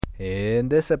In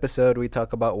this episode, we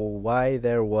talk about why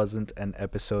there wasn't an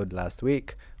episode last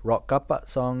week, rock kapak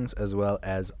songs, as well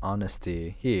as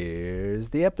honesty. Here's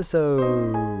the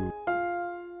episode.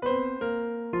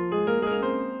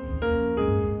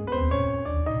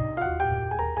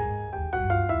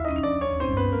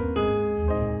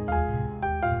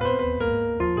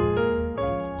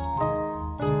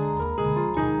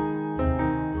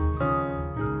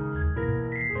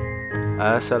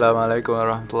 Assalamualaikum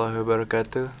warahmatullahi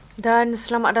wabarakatuh. Dan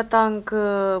selamat datang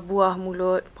ke Buah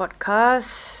Mulut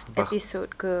Podcast episod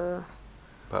ke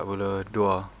 42.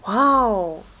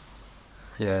 Wow,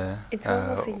 Yeah. it's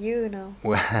almost a year now.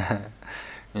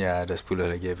 Ya, ada 10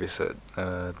 lagi episod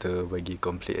to bagi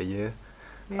complete a year.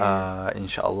 Yeah.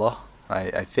 InsyaAllah,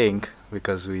 I think,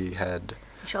 because we had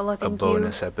InsyaAllah, a thank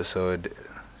bonus you. episode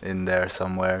in there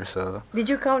somewhere, so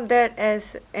Did you count that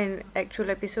as an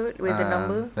actual episode with the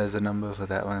number? there's a number for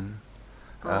that one.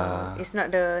 It's not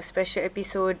the special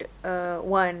episode 1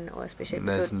 or special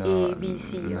There's episode no A, B,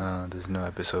 C. no, there's no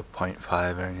episode 0.5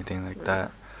 or anything like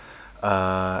that.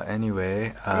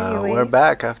 Anyway, Anyway. we're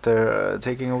back after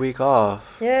taking a week off.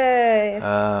 Yes.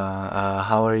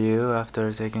 How are you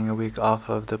after taking a week off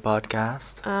of the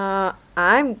podcast?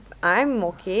 I'm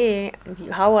okay.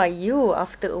 How are you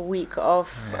after a week of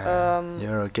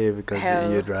You're okay because hell.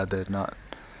 you'd rather not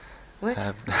what?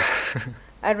 have.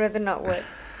 I'd rather not what?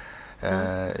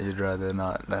 You'd rather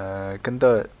not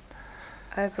kentut.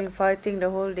 I've been fighting the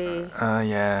whole day.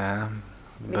 Yeah.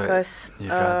 But Because you'd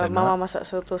rather Mama not. masak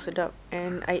soto sedap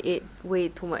and I ate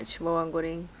way too much bawang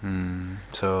goreng.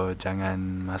 So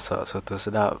jangan masak soto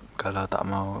sedap kalau tak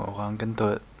mau orang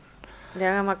kentut.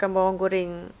 Jangan makan bawang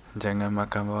goreng Jangan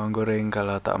makan bawang goreng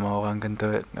kalau tak mau orang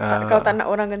kentut. kalau tak nak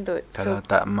orang kentut. Kalau So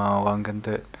tak mau orang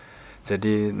kentut.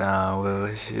 Jadi we'll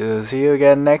see you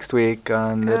again next week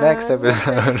on the next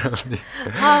episode of the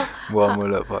how Buah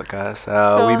Mulut Podcast.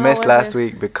 So We how missed was last it?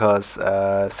 week because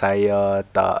saya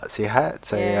tak sihat.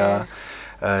 Saya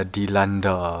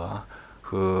dilanda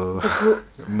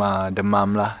demam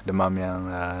lah, demam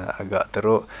yang agak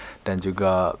teruk dan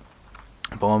juga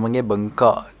orang panggil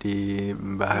bengkak di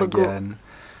bahagian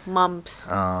mumps,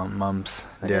 mumps.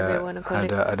 whatever Dia you wanna call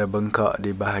it. ada bengkak di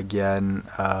bahagian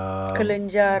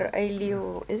kelenjar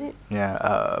ailio, is it? ya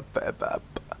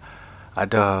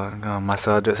ada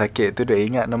masa duk sakit tu duk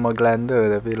ingat nama gland tu,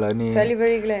 tapi lah ni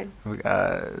Salivary gland.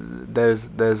 there's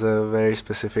a very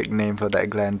specific name for that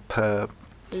gland.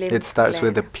 Lymph It starts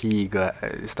with gland. a P.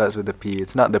 It starts with a P.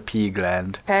 It's not the P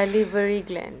gland. Salivary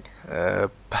gland.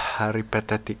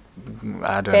 Peripatetic.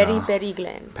 I don't know. Peri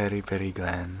gland. Peri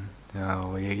gland.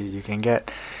 No, you can get.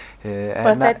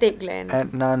 Pathetic gland.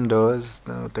 At Nando's.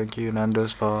 Thank you,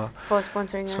 Nando's, for For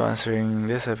sponsoring us. sponsoring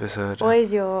this episode. Why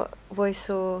is your voice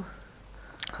so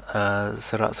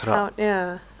Serak-serak. sound?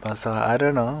 Yeah. Pasal I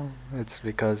don't know. It's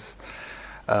because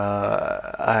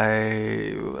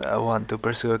I want to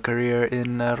pursue a career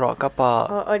in rock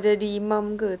kapak. Or jadi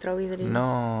imam ke terawih tadi?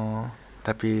 No.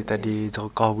 Tapi tadi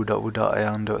jokah budak-budak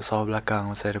yang duk sawah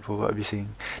belakang masa ada buat bising.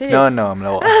 Serious? No,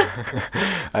 melawak.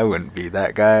 I wouldn't be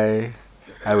that guy.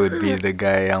 I would be the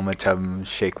guy yang macam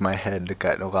shake my head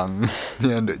dekat orang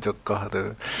yang duk jokah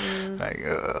tu. Like,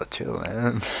 chill,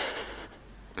 man.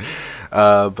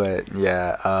 But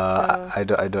yeah, I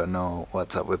don't know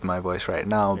what's up with my voice right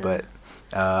now, but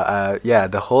yeah,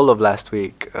 the whole of last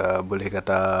week, boleh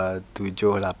kata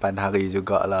 7-8 hari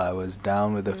jugalah, I was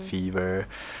down with a fever.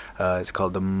 It's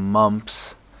called the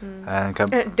mumps.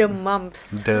 The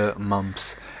mumps. The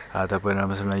mumps, ataupun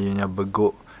dalam bahasa Melayunya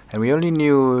beguk. And we only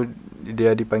knew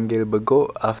dia dipanggil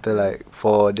beguk after like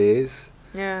 4 days.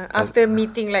 Yeah, after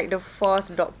meeting like the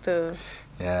 4th doctor.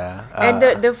 Yeah. And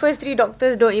the first 3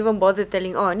 doctors don't even bother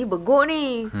telling, oh ni beguk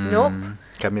ni. Nope.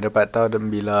 Kami dapat tahu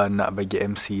bila nak bagi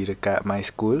MC dekat my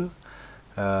school.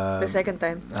 The second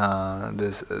time.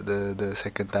 The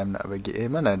second time nak bagi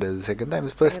mana ada the second time,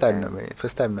 first time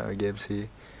nak bagi MC.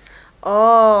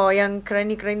 Oh, yang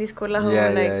kerani-kerani sekolah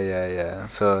Yeah.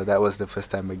 So that was the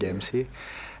first time bagi MC.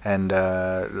 And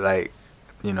like,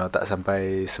 you know, tak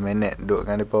sampai seminit duduk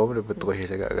dengan mereka terus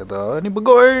cakap kata, ni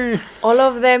begoi. All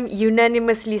of them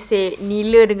unanimously say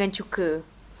nila dengan cuka.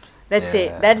 That's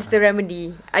it. That's the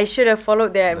remedy. I should have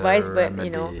followed their advice, but you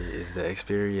know, is the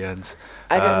experience.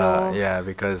 I don't know. Yeah,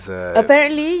 because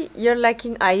Apparently, you're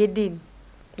lacking iodine.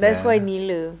 That's why Yeah.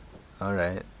 nila.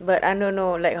 alright. But I don't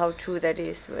know like how true that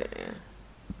is. But yeah.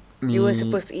 You were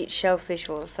supposed to eat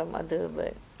shellfish or some other,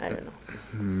 but I don't know.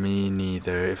 Me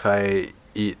neither. If I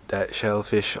eat that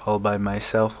shellfish all by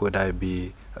myself, would I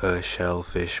be a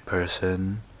shellfish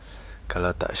person?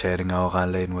 Kalau tak share dengan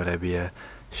orang lain, would I be a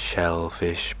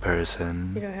shellfish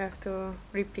person. You don't have to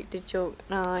repeat the joke.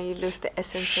 No, you lose the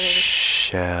essence already.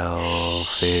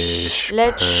 Shellfish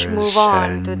Let's move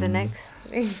on to the person. next.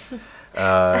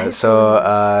 I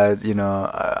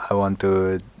want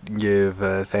to give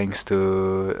thanks to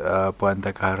Puan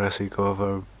Takahara Suiko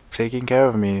for taking care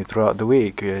of me throughout the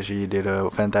week. Yeah, she did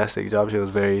a fantastic job. She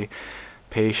was very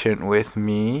patient with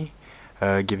me,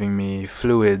 giving me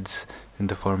fluids in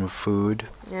the form of food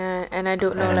Yeah, and I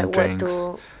don't know and like drinks, what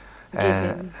to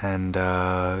give him. and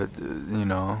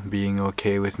being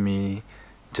okay with me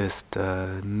just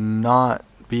not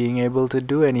being able to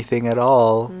do anything at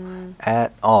all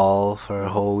for a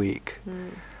whole week.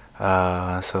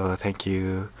 So thank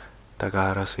you,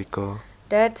 Takahara Suiko.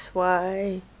 That's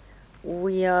why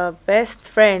we are best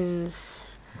friends.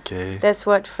 Okay. That's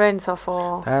what friends are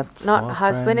for. That's Not what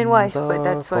husband and wife, friends but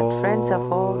that's what friends are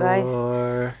for, guys.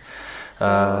 for.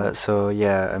 So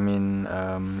yeah, I mean,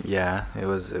 it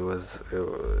was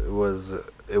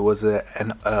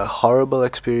a horrible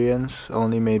experience,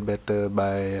 only made better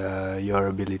by your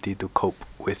ability to cope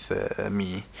with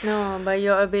me. No, by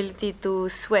your ability to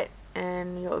sweat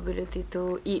and your ability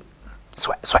to eat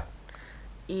Sweat.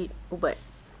 ubat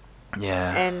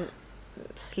Yeah. and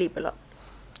sleep a lot.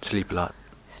 Sleep a lot.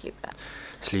 Sleep a lot.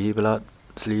 Sleep a lot.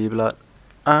 Sleep a lot.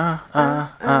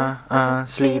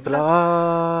 Sleep a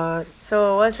lot.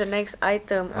 So what's the next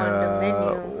item on the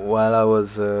menu? While I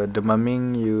was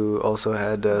demumming, you also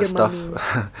had stuff.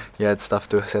 You had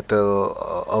stuff to settle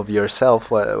of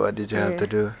yourself. What did you have to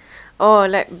Yeah. do? Oh,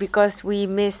 like because we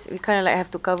kind of like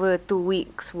have to cover 2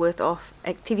 weeks worth of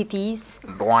activities.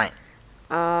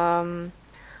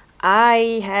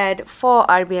 I had 4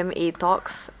 RBMA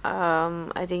talks.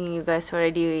 I think you guys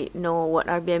already know what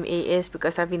RBMA is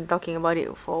because I've been talking about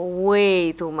it for way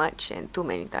too much and too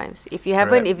many times. If you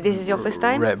haven't, if this is your first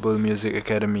time, Red Bull Music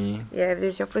Academy yeah, if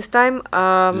this is your first time,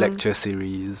 lecture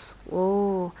series,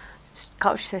 oh,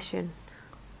 couch session.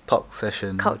 talk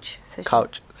session, Couch session.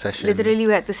 couch session. Literally,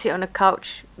 we had to sit on a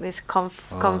couch with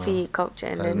comfy couch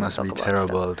and That then must talk be about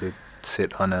terrible to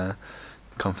sit on a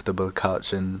comfortable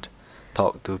couch and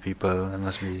talk to people. That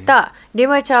must be. Tak, dia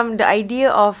macam the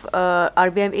idea of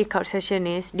RBMA couch session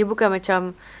is dia bukan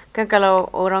macam kan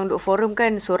kalau orang duduk forum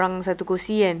kan seorang satu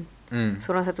kursi kan,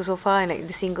 seorang satu sofa and like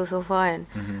the single sofa kan.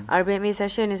 RBMA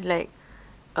session is like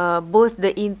both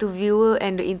the interviewer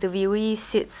and the interviewee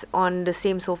sits on the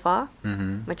same sofa,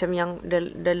 macam yang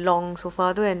the long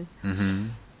sofa tu kan.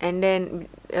 And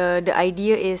then the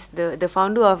idea is the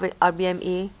founder of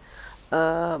RBMA,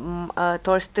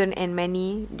 Thorsten and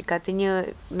Manny, dia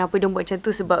katanya kenapa dia buat macam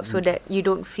tu sebab so that you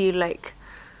don't feel like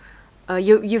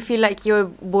you feel like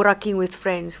you're boraking with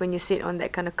friends when you sit on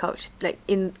that kind of couch, like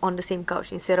on the same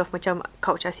couch instead of macam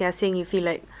couch asing-asing. You feel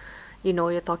like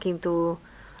you're talking to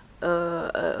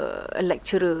a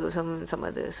lecturer or some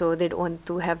other, so they don't want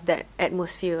to have that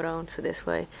atmosphere around, so that's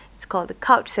why it's called a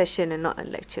couch session and not a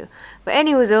lecture. But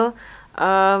anyway, though,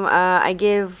 I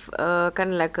gave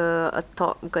kind of like a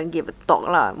talk, bukan give a talk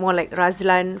lah, more like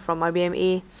Razlan from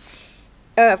RBMA,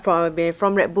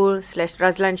 from Red Bull /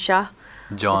 Razlan Shah,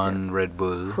 John Red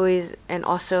Bull. who is an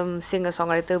awesome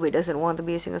singer-songwriter but doesn't want to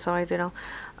be a singer-songwriter now.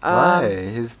 Why?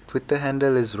 His Twitter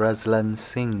handle is Razlan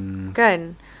Sings.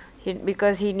 Kan?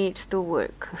 Because he needs to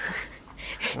work.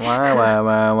 Why?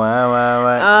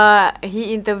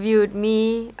 He interviewed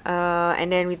me,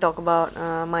 and then we talk about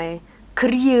my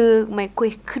career, my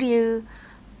career,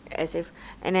 as if,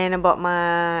 and then about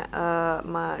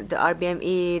the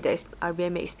RBMA,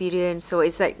 RBMA experience. So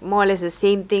it's like more or less the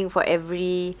same thing for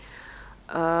every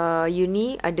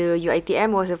uni. Ada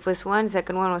UiTM was the first one,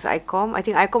 second one was ICOM. I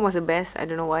think ICOM was the best. I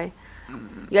don't know why.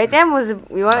 UiTM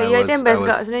best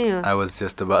kat sebenarnya. I was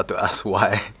just about to ask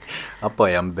why.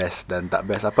 Apa yang best dan tak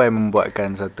best? Apa yang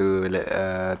membuatkan satu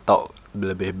talk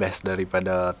lebih best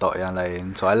daripada talk yang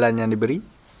lain? Soalan yang diberi?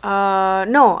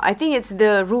 No, I think it's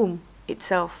the room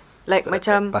itself. Like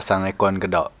macam pasang aircon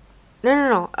ke tak?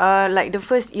 No. Like the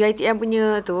first UiTM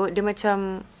punya tu, dia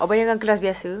macam bayangkan kelas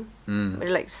biasa,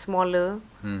 but like smaller.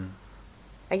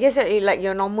 I guess like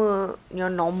your normal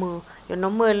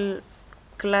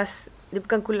kelas. Dia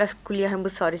bukan kelas kuliah yang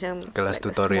besar, dia macam kelas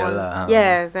like tutorial lah.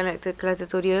 Yeah, kan like kelas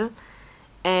tutorial.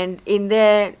 And in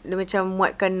there dia macam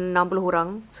muatkan 60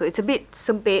 orang. So it's a bit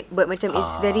sempit, but macam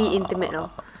it's very intimate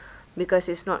now because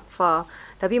it's not far.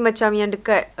 Tapi macam yang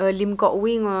dekat Lim Kok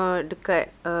Wing, dekat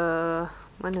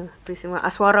mana prison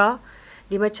Aswara,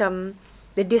 dia macam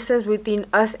the distance between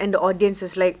us and the audience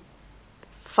is like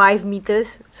 5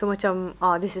 meters. So macam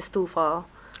this is too far.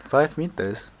 5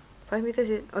 meters? 5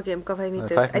 meters is okay, bukan 5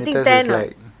 meters. 5 I think meters 10 is lah.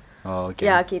 like, okay.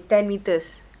 Yeah, okay, 10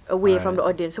 meters away from the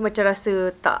audience. So macam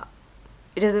rasa tak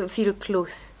it doesn't feel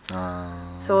close. Uh,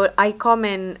 So ICOM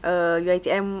and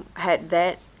UiTM had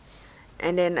that,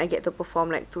 and then I get to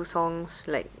perform like 2 songs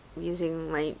like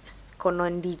using my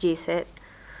Konon DJ set.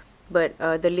 But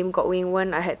the Lim Kok Wing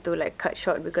one I had to like cut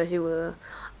short because you were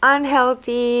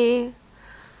unhealthy.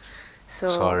 So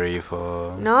sorry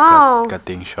for No.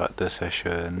 cutting short the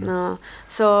session. No.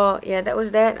 So yeah, that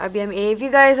was that RBMA. If you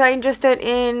guys are interested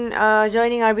in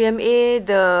joining RBMA,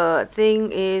 the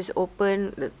thing is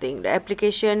open. The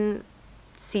application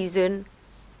season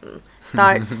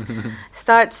starts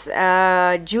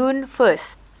June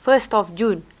 1st of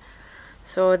June.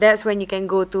 So that's when you can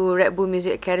go to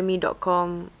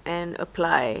redbullmusicacademy.com and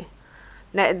apply.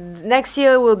 Next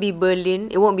year will be Berlin.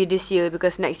 It won't be this year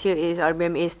because next year is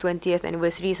RBMA's 20th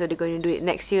anniversary, so they're going to do it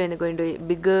next year and they're going to do it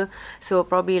bigger. So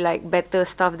probably like better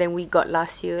stuff than we got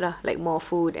last year lah, like more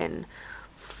food and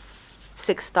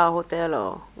 6-star hotel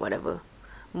or whatever.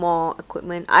 More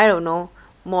equipment. I don't know.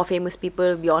 More famous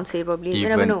people, Beyonce probably. You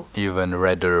never know. Even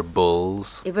redder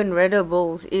bulls. Even redder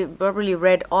bulls. Probably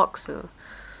red ox.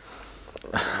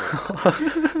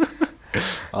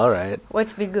 Alright.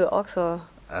 What's bigger, ox or?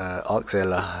 Ox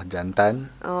ialah jantan.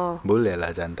 Oh. Bull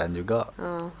ialah jantan juga.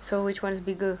 Oh. So which one's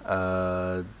bigger?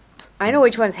 I I know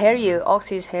which one's hairier. Ox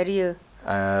is hairier.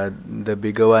 The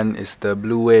bigger one is the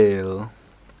blue whale.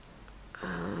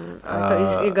 I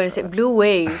thought you were going to say Blue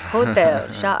Wave Hotel,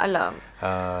 Shah Alam.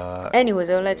 Anyway,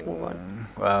 so let's move on.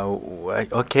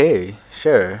 Okay,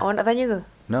 sure. Awak nak tanya ke?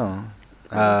 No.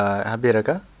 Habis dah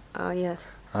kah? Yes.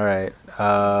 Alright.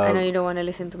 I know you don't want to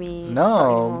listen to me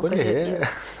No, talk anymore, 'cause boleh.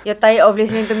 You're tired of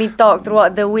listening to me talk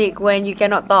throughout the week when you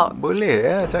cannot talk. Boleh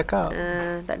ya cakap.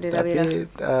 Tak ada dah bila. Tapi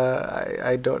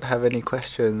I don't have any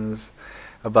questions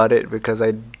about it because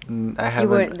I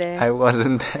haven't. weren't there. I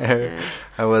wasn't there.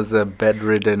 I was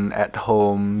bedridden at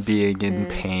home, being in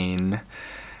pain,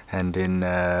 and in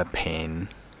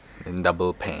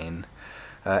double pain.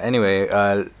 Anyway,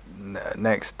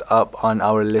 next up on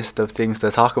our list of things to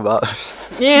talk about.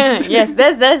 Yes,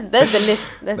 that's the list.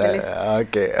 That's the list.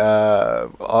 Okay.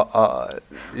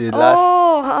 Last.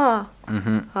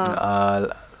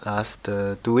 Last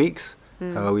 2 weeks,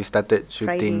 we started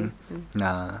shooting.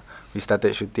 We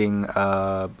started shooting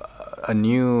a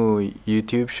new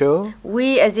YouTube show.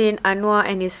 We, as in Anwar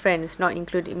and his friends, not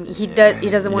including me. He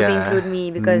doesn't want to include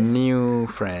me because new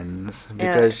friends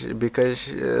because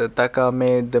Taka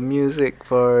made the music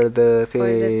for the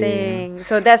thing.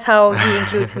 So that's how he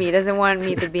includes me. He doesn't want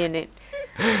me to be in it.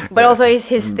 But also it's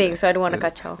his thing, so I don't want to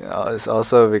kacau. It's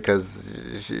also because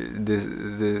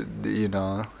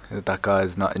Taka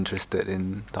is not interested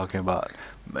in talking about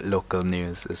local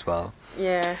news as well.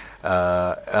 Yeah.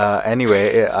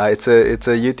 Anyway, it's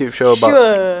a YouTube show about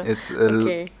it's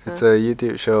a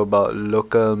YouTube show about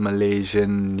local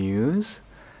Malaysian news.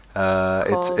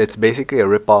 It's basically a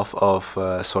rip-off of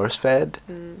SourceFed.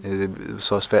 It's a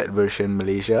SourceFed version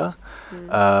Malaysia.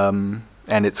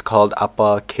 And it's called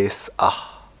Apa Kes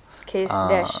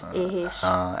Case-AH.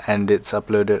 And it's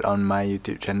uploaded on my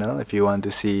YouTube channel. If you want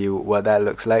to see what that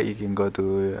looks like, you can go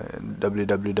to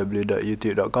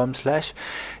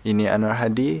www.youtube.com/Ini Anwar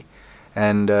Hadi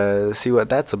and see what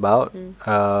that's about.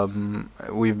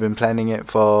 We've been planning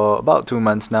it for about 2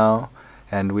 months now,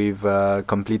 and we've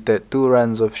completed 2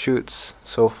 runs of shoots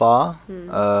so far.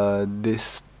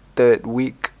 This 3rd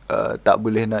week tak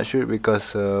boleh nak shoot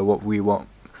because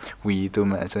we tu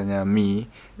maksudnya me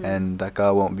and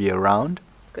Taka won't be around.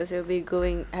 Because you'll be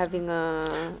having a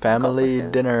family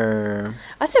dinner.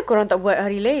 Asal korang tak buat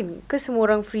hari lain? Ke semua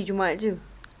orang free Jumaat je?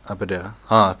 Apa dia?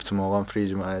 Semua orang free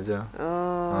Jumaat je.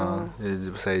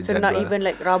 So not even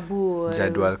like Rabu or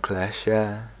jadual clash,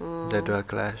 jadual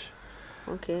clash.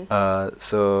 Okay.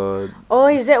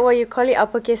 Is that why you call it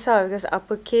uppercase? Because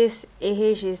uppercase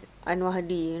AH is Anwar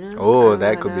Hadi, you know?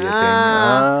 That could be a thing.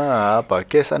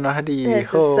 Uppercase Anwar Hadi.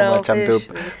 Macam tu.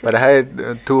 Selfish. But I had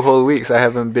 2 whole weeks I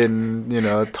haven't been,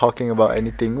 talking about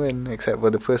anything except for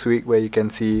the first week where you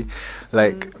can see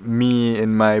like me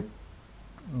in my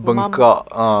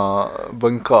bengkak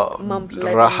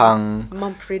rahang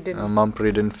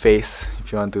mump-ridden face. If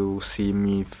you want to see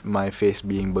my face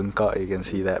being bengkak, you can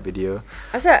see that video.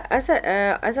 Asal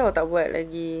awak tak buat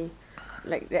lagi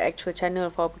like the actual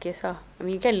channel for Apakesah? I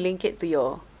mean, you can link it to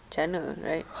your channel,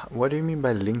 right? What do you mean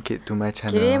by link it to my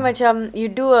channel? Kira macam you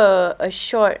do a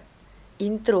short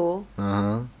intro.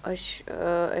 Uh-huh.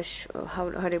 How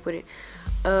do I put it?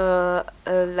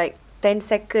 Like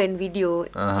 10-second video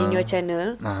in your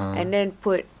channel, and then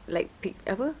put like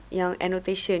yang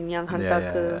annotation yang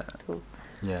hantar ke tu.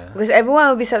 Yeah. Because everyone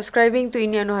will be subscribing to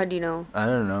Ini Anuar Hadi now. I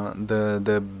don't know.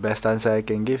 The best answer I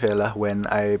can give ialah when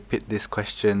I pit this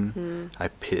question.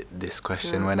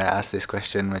 When I ask this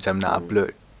question macam nak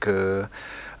upload ke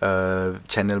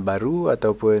channel baru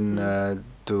ataupun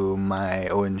to my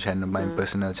own channel, my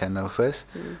personal channel first.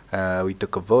 We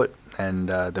took a vote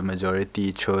and the majority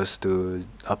chose to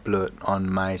upload on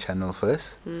my channel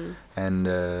first. And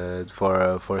for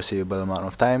a foreseeable amount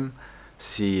of time,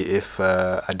 see if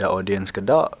ada audience ke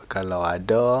tak. Kalau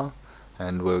ada,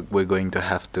 and we're going to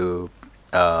have to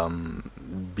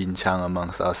bincang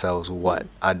amongst ourselves what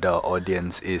ada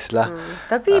audience is lah.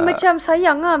 Tapi macam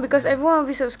sayang lah because everyone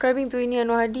will be subscribing to Ini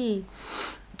Anuar Hadi.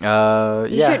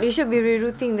 You should be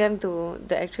rerouting them to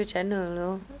the actual channel,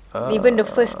 no? Even the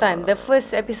first time, the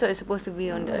first episode is supposed to be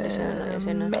on the other channel, not your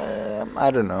channel. I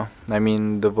don't know. I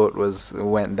mean, the vote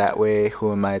went that way.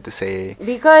 Who am I to say?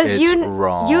 Because it's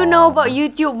wrong? You know about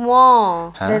YouTube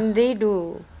more than they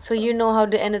do, so you know how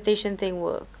the annotation thing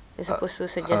works. You're supposed to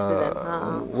suggest to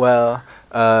them. Well,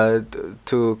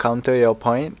 to counter your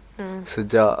point,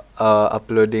 sejak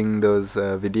uploading those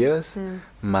videos,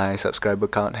 my subscriber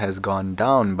count has gone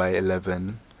down by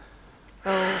 11.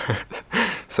 Oh.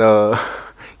 So,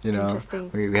 you know, Interesting.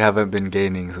 we haven't been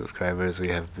gaining subscribers, we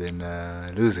have been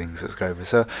losing subscribers.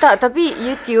 So Tapi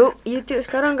YouTube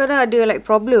sekarang kadang ada like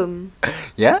problem.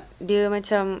 yeah, Dia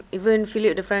macam even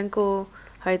Philip DeFranco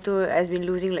hari tu has been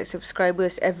losing like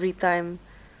subscribers every time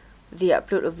they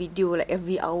upload a video, like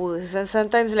every hour. So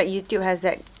sometimes like YouTube has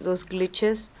those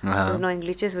glitches, those annoying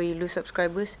glitches where you lose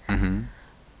subscribers.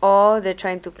 Or they're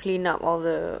trying to clean up all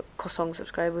the kosong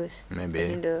subscribers. Maybe. As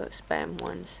in the spam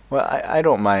ones. Well, I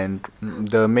don't mind.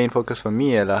 The main focus for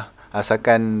me ialah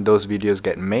asalkan those videos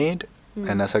get made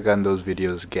and asalkan those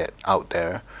videos get out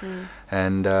there.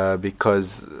 And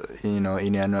because, you know,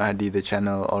 Ini Anuar Hadi, the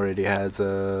channel already has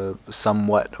a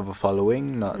somewhat of a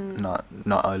following, not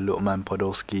a Luqman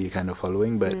Podolski kind of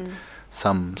following, but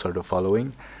some sort of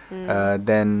following.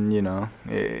 Then, you know,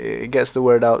 it gets the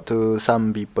word out to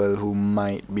some people who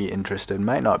might be interested,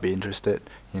 might not be interested,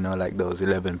 you know, like those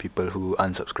 11 people who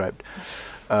unsubscribed.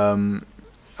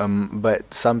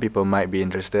 But some people might be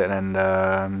interested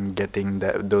and getting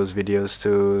those videos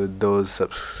to those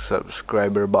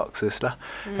subscriber boxes lah.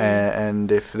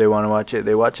 And if they want to watch it,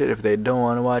 they watch it. If they don't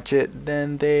want to watch it,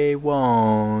 then they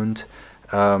won't.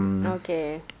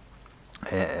 Okay.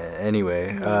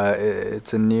 Anyway, it's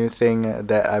a new thing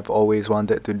that I've always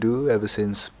wanted to do ever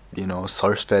since, you know,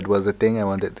 SourceFed was a thing. I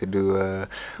wanted to do a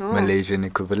Malaysian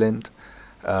equivalent.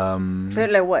 So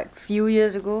like what, few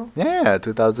years ago? Yeah,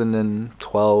 2012,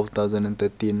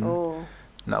 2013. Oh.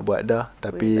 Nak buat dah,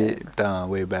 tapi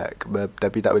way back.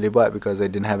 Tapi tak boleh buat because I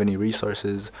didn't have any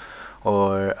resources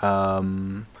or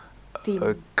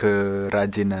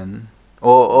kerajinan. You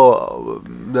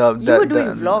were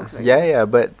doing vlogs, right? Yeah,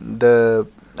 but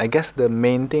I guess the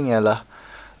main thing ialah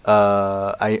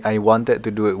I wanted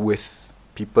to do it with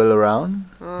people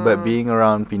around, but being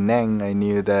around Penang, I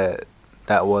knew that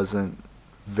wasn't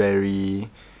very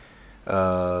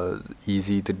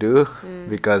easy to do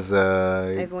because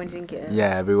Everyone's in KL.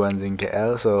 Yeah, everyone's in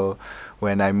KL. So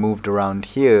when I moved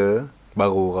around here,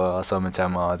 baru rasa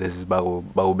macam this is baru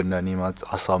benda ni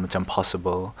rasa macam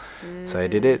possible. So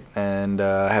I did it and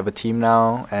I have a team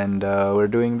now and we're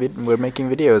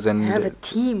making videos and I have a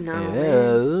team now.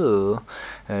 Yeah,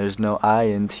 there's no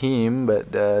I in team,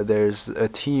 but there's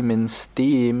a team in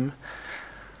Steam.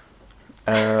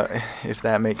 If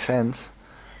that makes sense.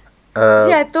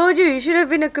 See, I told you should have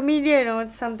been a comedian or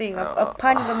something, a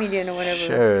pun comedian or whatever.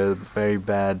 Sure, very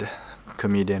bad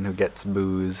comedian who gets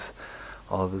booze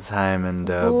all the time and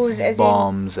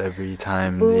bombs every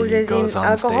time he goes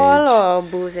on stage. Alcohol or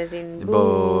booze as in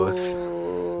both.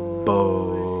 booze?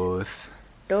 Both.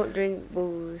 Don't drink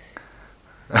booze.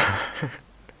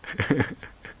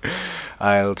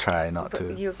 I'll try not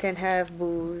to. You can have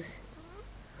booze.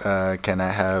 Can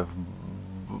I have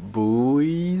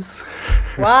buoys?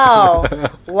 Wow.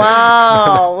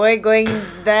 Wow. We're going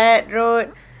that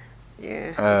road.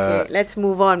 Yeah. Okay. Let's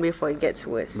move on before it gets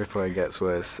worse.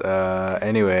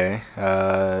 Anyway,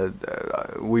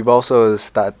 we've also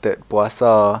started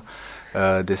puasa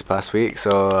this past week.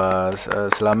 So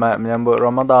selamat menyambut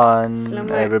Ramadan,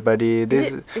 everybody.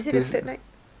 Is it the third night?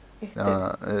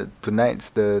 Tonight's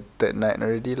the third night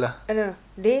already lah. I don't know.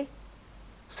 Day?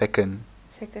 Second.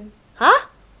 Huh?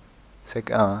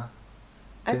 Second.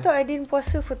 I thought I didn't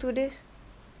puasa for 2 days.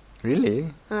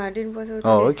 Really? I didn't puasa for 2 days.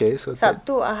 Oh, okay. So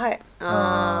Sabtu, Ahad.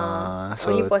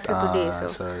 Only puasa 2 days.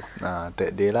 So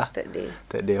third day lah. Third day.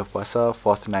 Third day of puasa,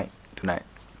 fourth night tonight.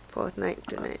 Fourth night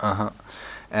tonight.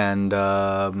 And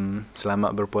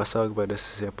selamat berpuasa kepada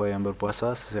sesiapa yang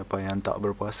berpuasa, sesiapa yang tak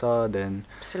berpuasa, dan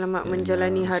Selamat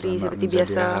menjalani hari selamat seperti menjalani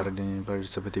biasa.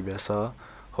 hari seperti biasa,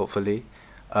 hopefully.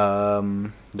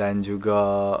 Dan juga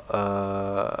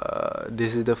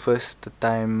this is the first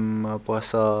time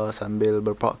puasa sambil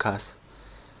berpodcast.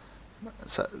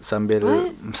 Sambil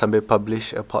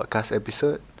publish a podcast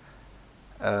episode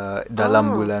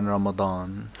dalam bulan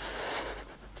Ramadan.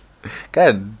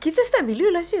 Kan? Kita start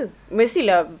bila last year?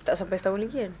 Mestilah tak sampai setahun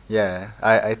lagi kan? Yeah,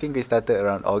 I think we started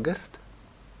around August,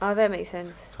 That makes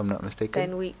sense. if I'm not 10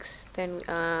 mistaken. weeks.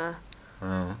 Yeah.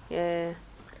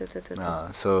 Betul.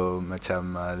 So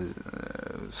macam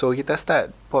so kita start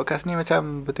podcast ni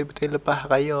macam betul-betul lepas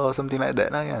raya or something like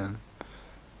that lah kan.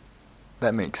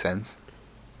 That makes sense,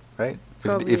 right?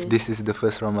 If this is the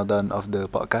first Ramadan of the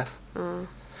podcast.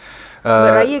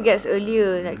 But Raya gets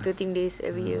earlier, like 13 days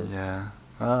every year. Yeah.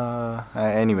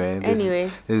 Anyway, this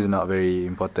is not very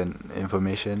important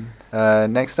information.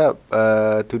 Next up,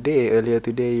 earlier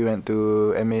today you went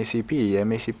to MACP.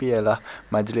 MACP ialah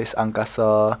Majlis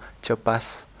Angkasa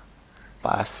Cepas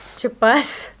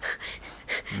Cepas?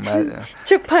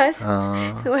 Cepas?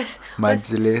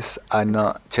 Majlis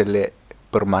Anak Celik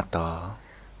Permata.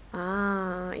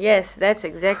 Yes, that's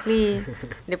exactly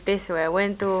the place where I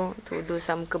went to do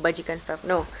some kebajikan stuff.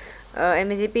 No,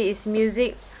 MACP is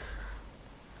Music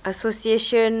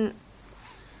Association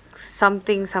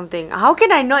something. How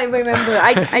can I not even remember?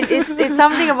 It's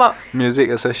something about Music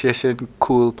Association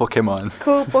Cool Pokemon.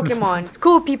 cool Pokemon,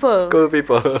 cool people. Cool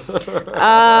people.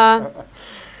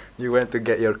 You went to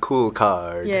get your cool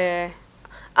card. Yeah.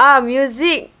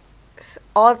 Music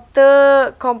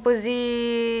author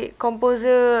composer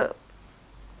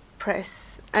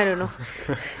press. I don't know.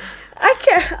 I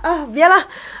can't. Biarlah.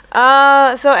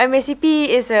 So MACP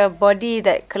is a body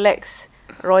that collects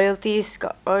royalties.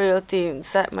 Got royalty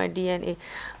inside my DNA.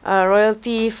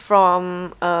 Royalty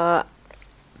from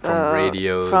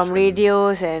radios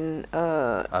and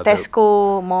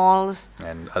Tesco malls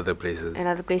and other places.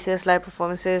 live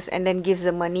performances, and then gives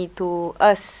the money to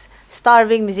us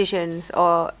starving musicians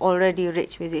or already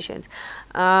rich musicians.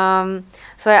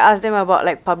 So I asked them about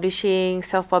like publishing,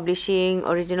 self-publishing,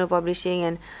 original publishing,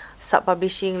 and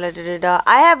sub-publishing.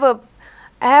 I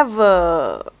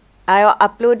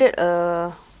uploaded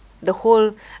the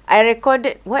whole. I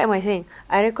recorded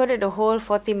the whole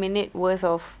 40-minute worth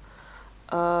of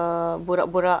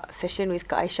borak-borak session with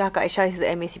Kak Aisyah. Kak Aisyah is the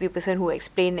MACP person who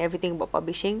explained everything about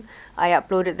publishing. I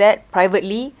uploaded that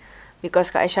privately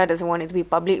because Kak Aisyah doesn't want it to be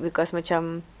public because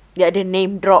macam dia ada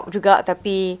name drop juga,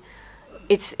 tapi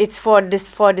it's for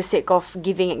the sake of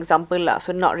giving example lah.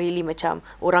 So not really macam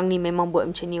orang ni memang buat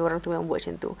macam ni, orang tu memang buat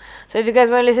macam tu. So if you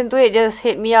guys want to listen to it, just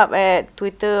hit me up at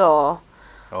Twitter or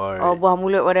Buah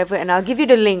Mulut, whatever, and I'll give you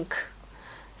the link.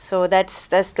 So that's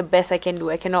the best I can do.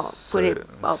 I cannot put it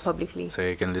out publicly. So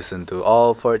you can listen to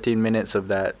all 14 minutes of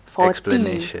that 40.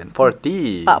 explanation.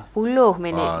 40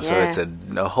 minit. So yeah. it's a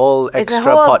whole extra it's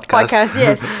a whole podcast.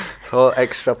 Yes. It's a whole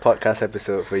extra podcast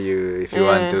episode for you if you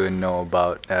want to know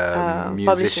about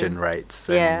musician rights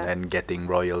and getting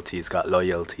royalties, got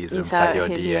loyalties inside your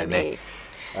DNA.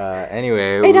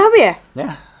 Anyway. Dah habis ya?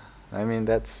 Yeah. I mean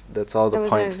that's all the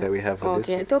points that we have for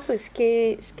this week. Itu apa?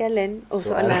 Skalen?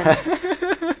 Soalan.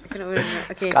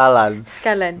 Okay.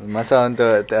 Skalan. Masa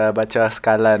untuk baca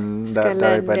skalan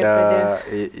daripada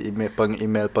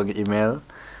pengemail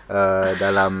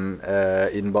dalam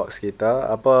inbox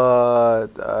kita. Apa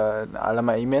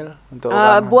alamat email untuk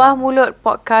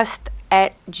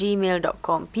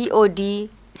buahmulutpodcast@gmail.com.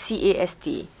 PODCAST.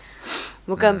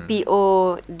 Bukan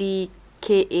PODKAS.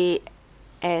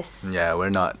 Yeah, we're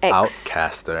not X.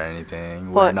 Outcast or anything.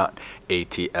 We're not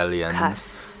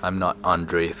AT-aliens. I'm not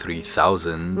Andre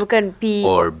 3000. Bukan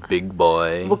or Big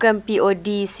Boy. Bukan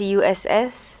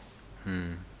PODCUSS.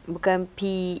 Bukan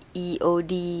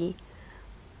PEOD.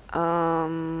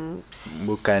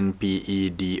 Bukan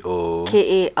PEDO.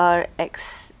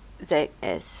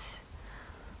 KARXZS.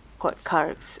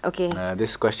 Podcasts. Okay.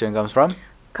 This question comes from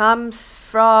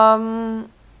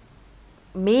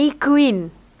May Queen.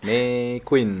 May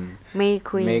Queen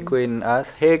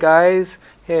asks, "Hey guys,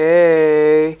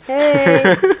 hey.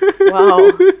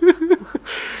 Wow.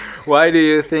 Why do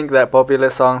you think that popular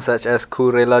songs such as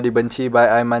Ku Rela Dibenci by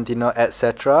Aiman Tino,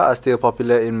 etc. are still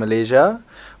popular in Malaysia?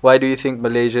 Why do you think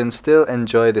Malaysians still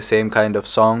enjoy the same kind of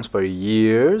songs for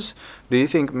years? Do you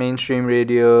think mainstream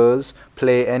radios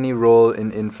play any role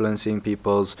in influencing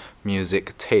people's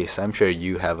music taste?" I'm sure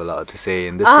you have a lot to say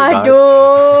in this regard.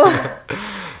 Aduh.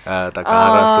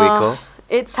 Takahara Suiko.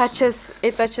 it touches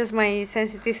my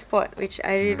sensitive spot, which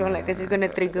I really don't like because it's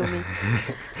gonna trigger me.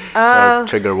 So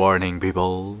trigger warning,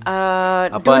 people.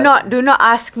 Do not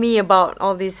ask me about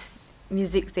all this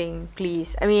music thing,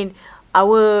 please. I mean,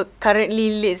 our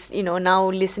currently now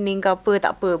listening ke apa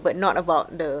tak apa, but not about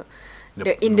the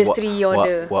industry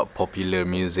what popular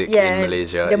music in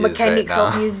Malaysia the is mechanics right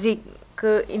now. of music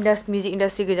music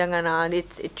industry ke jangan it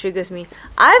triggers me.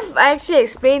 I actually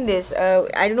explained this.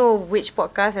 I don't know which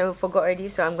podcast, I forgot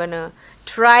already, so I'm gonna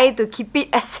try to keep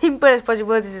it as simple as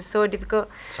possible. This is so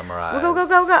difficult. Summarize.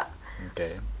 Buka.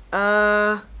 Okay.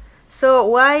 So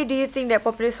why do you think that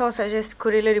popular songs such as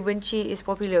Kurela Dibenci is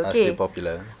popular? Okay.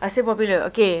 Are still popular.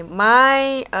 Okay.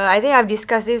 I think I've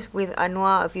discussed this with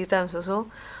Anwar a few times also.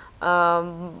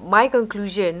 One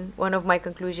of my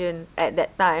conclusion at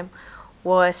that time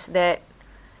was that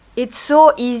it's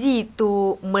so easy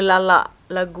to melalak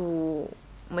lagu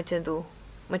macam tu.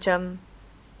 Macam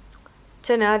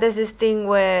mana, there's this thing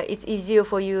where it's easier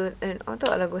for you,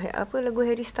 tahu lagu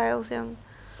Harry Styles yang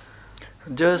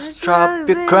Just drop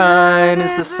your grind,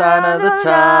 it's the sign of the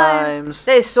times.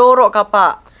 That is so rock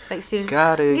kapak. Like seriously.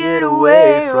 Gotta get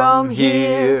away from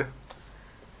here.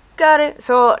 Got it.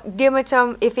 So dia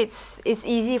macam, if it's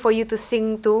easy for you to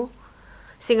sing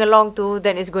along to,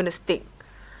 then it's gonna stick.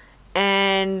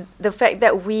 And the fact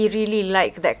that we really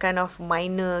like that kind of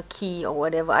minor key or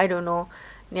whatever, I don't know.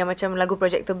 Yang macam lagu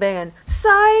Projector Band kan,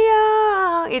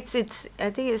 sayang. It's I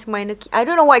think it's minor key. I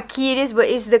don't know what key it is, but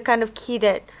it's the kind of key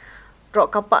that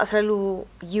rock kapak selalu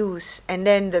use. And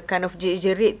then the kind of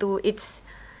jerit tu, it's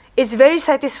very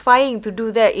satisfying to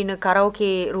do that in a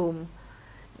karaoke room.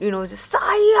 Just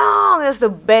sayang. That's the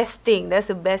best thing.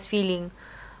 That's the best feeling.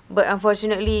 But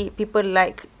unfortunately, people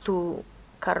like to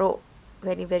karaoke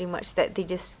very, very much that they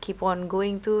just keep on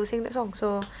going to sing that song.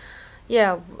 So,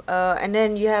 yeah. And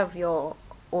then you have your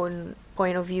own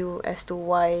point of view as to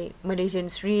why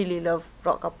Malaysians really love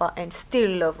rock kapak and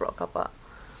still love rock kapak.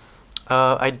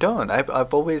 I don't.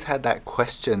 I've always had that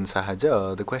question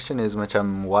sahaja. The question is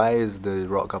macam, why is the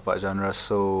rock kapak genre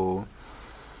so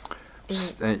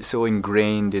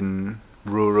ingrained in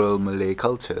rural Malay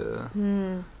culture?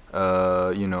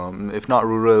 If not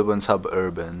rural, then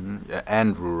suburban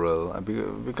and rural.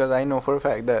 Because I know for a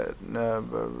fact that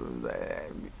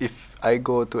if I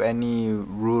go to any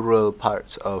rural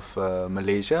parts of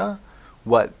Malaysia,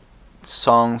 what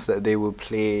songs that they will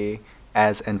play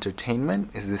as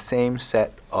entertainment is the same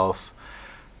set of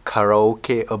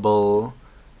karaokeable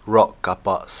rock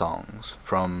kapak songs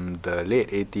from the late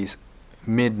 80s,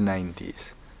 mid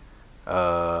 90s.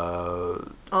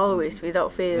 Always,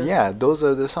 without fail. Yeah, those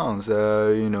are the songs.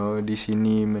 Di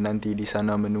sini menanti, di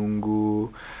sana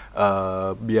menunggu,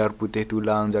 biar putih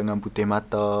tulang jangan putih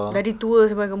mata. Dari tua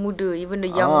sampai ke muda, even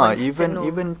the young ones.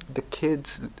 Even the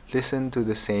kids listen to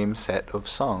the same set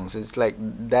of songs. It's like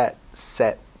that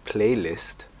set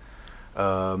playlist.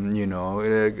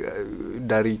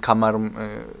 Dari kamar,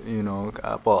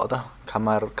 apa tau?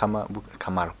 Kamar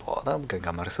apa tau? Bukan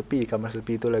kamar sepi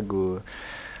tu lagu.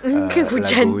 Lagu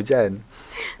hujan.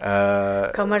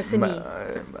 Kamar seni.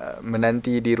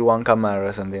 Menanti di ruang kamar or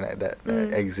something like that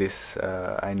exists.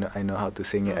 I know how to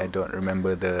sing it. I don't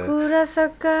remember the. Ku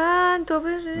rasakan tu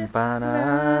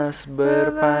panas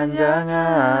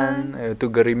berpanjangan. Itu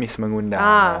gerimis mengundang.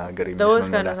 Gerimis those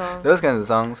mengundang. kind of songs. Those kinds of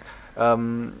songs.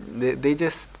 They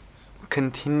just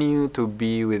continue to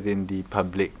be within the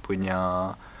public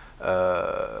punya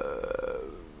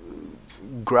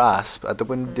grasp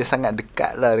ataupun dia sangat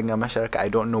dekat lah dengan masyarakat. I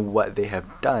don't know what they have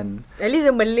done. At least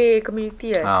the Malay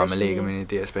community especially. Malay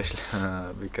community especially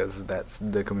because that's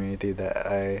the community that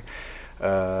I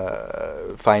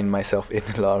find myself in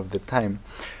a lot of the time.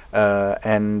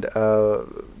 And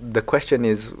the question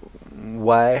is,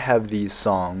 why have these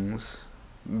songs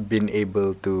been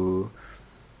able to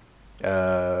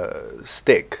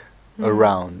stick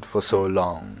around for so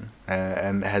long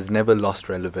and has never lost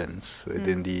relevance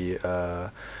within the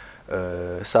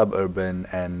suburban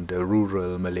and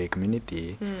rural Malay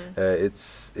community?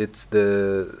 It's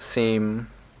the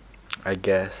same, I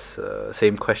guess,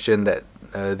 same question that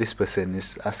this person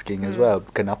is asking as well.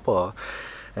 Kenapa?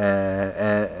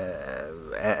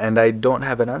 And I don't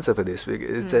have an answer for this.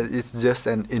 It's just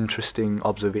an interesting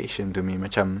observation to me.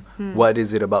 Macam, what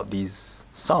is it about these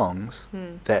songs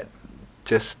that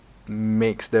just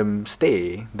makes them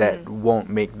stay, that won't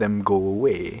make them go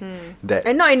away? That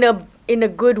and not in a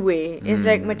good way. It's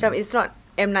like macam it's not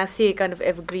M Nasir kind of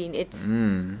evergreen. It's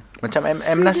Macam M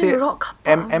Freaking Nasir rock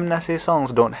M Nasir songs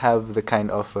don't have the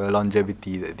kind of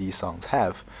longevity that these songs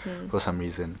have for some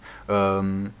reason.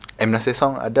 M Nasir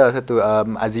song ada satu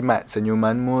Azimat,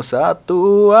 Senyumanmu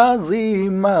Satu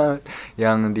Azimat,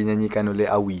 yang dinyanyikan oleh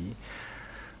Awi.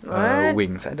 What?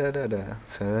 Wings ada.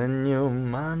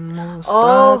 Senyumanmu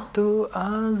Oh. Satu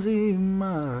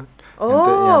Azimat. Oh.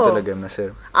 Yang tu lagu M Nasir.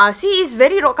 See, it's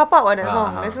very rock kapak that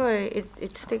song. Ah. That's why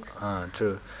it sticks.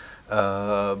 True.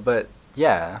 But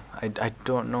yeah, I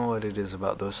don't know what it is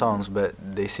about those songs, but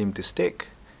they seem to stick,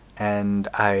 and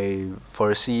I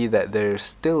foresee that they're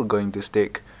still going to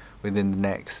stick within the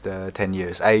next 10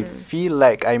 years. I feel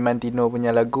like Aimantino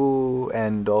punya lagu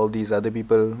and all these other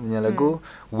people punya lagu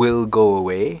will go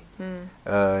away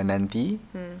nanti.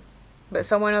 But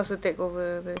someone else will take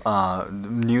over.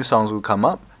 New songs will come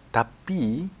up,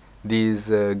 tapi these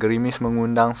Gerimis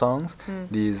Mengundang songs,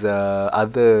 these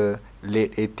other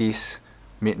late 80s,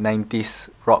 mid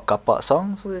 90s rock kapak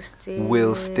songs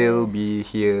will still be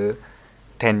here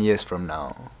 10 years from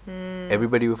now.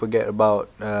 Everybody will forget about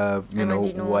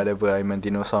Aimantino. whatever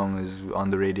Aimantino song is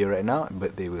on the radio right now,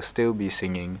 but they will still be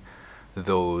singing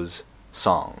those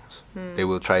songs. They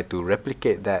will try to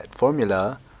replicate that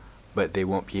formula, but they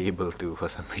won't be able to for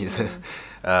some reason.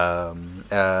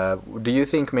 Do you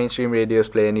think mainstream radios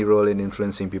play any role in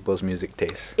influencing people's music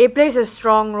tastes? It plays a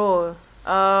strong role.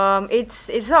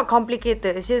 It's not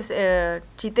complicated. It's just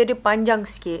cerita dia panjang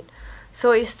sikit.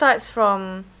 So it starts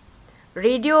from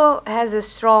radio has a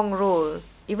strong role.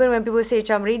 Even when people say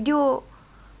macam radio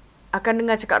akan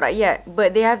dengar cakap rakyat,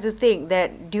 but they have to think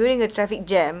that during a traffic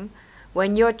jam,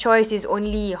 when your choice is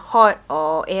only hot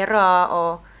or era,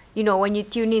 or when you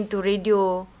tune in to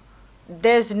radio,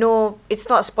 it's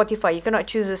not Spotify. You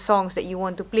cannot choose the songs that you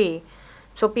want to play.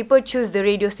 So people choose the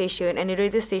radio station, and the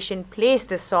radio station plays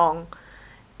the song,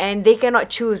 and they cannot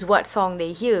choose what song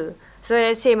they hear. So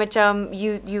let's say macam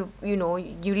you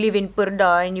live in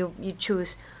Perda and you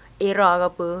choose Era ke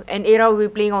apa, and Era will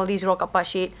be playing all these rock kapak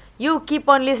shit. You keep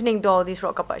on listening to all these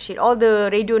rock kapak shit. All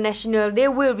the Radio National, they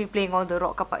will be playing all the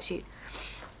rock kapak shit.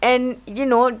 And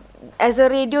as a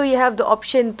radio, you have the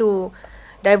option to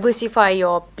diversify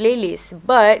your playlist.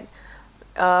 But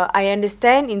I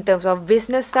understand in terms of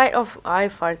business side of I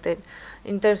farted.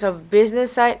 In terms of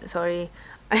business side, sorry.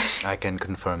 I can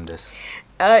confirm this.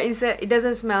 It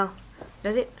doesn't smell.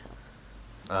 Does it?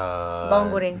 Bawang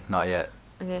goreng. Not yet.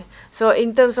 Okay. So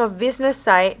in terms of business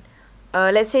side,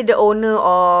 let's say the owner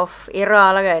of Era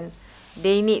lah kan,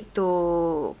 they need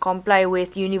to comply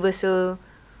with Universal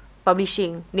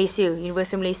Publishing Malaysia,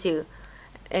 Universal Malaysia.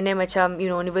 And then macam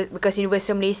because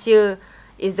Universal Malaysia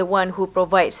is the one who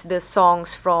provides the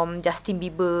songs from Justin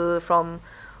Bieber, from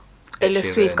Taylor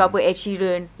Swift ke apa, Ed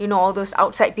Sheeran, all those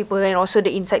outside people and also the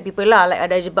inside people lah, like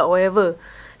Ada Jebat, whatever.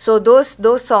 So those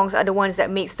songs are the ones that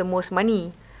makes the most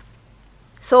money.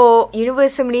 So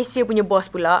Universal Malaysia punya boss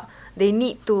pula, they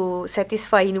need to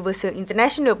satisfy Universal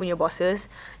International punya bosses.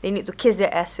 They need to kiss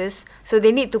their asses. So they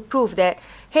need to prove that,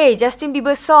 hey, Justin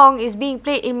Bieber's song is being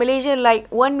played in Malaysia like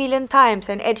 1 million times,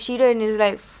 and Ed Sheeran is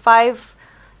like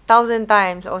 5,000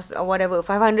 times or whatever,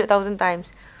 500,000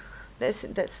 times. That's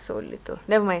so little.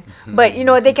 Never mind. But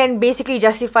they can basically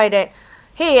justify that,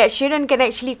 hey, Ed Sheeran can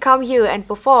actually come here and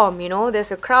perform.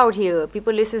 There's a crowd here.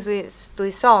 People listen to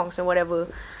his songs or whatever,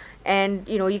 and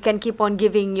you can keep on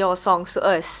giving your songs to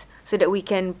us so that we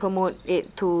can promote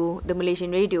it to the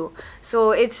Malaysian radio. So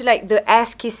it's like the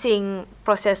ass kissing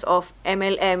process of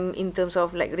MLM in terms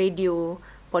of like radio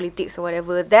politics or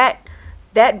whatever. That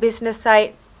business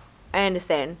side, I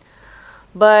understand,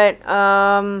 but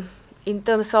in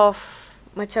terms of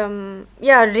macam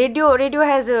radio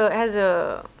has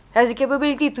a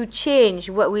capability to change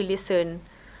what we listen,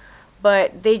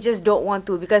 but they just don't want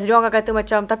to, because dia orang akan kata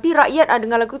macam, tapi rakyat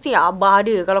dengar lagu tu yang abah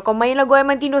dia. Kalau kau main lagu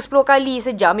Aimantino 10 kali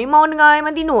sejam, memang dengar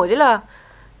Aimantino je lah.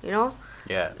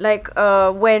 Yeah. Like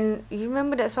when you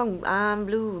remember that song, I'm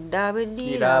blue,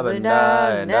 da-ba-dee,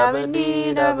 da-ba-da,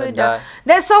 da-ba-dee, da-ba-da.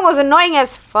 That song was annoying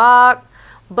as fuck,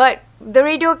 but the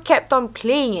radio kept on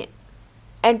playing it,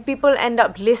 and people end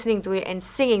up listening to it and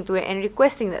singing to it and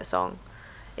requesting that song.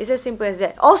 It's as simple as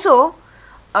that. Also,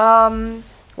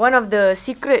 one of the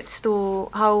secrets to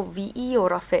how VE or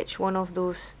Rafetch, one of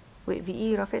those, wait,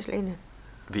 VE, Rafetch lain.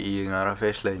 VE dengan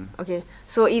Rafetch lain. Okay,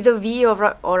 so either VE or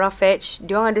Rafetch,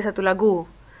 diorang ada satu lagu,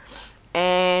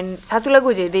 and satu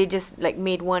lagu je, they just like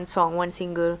made one song, one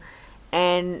single,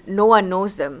 and no one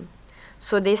knows them.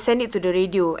 So they send it to the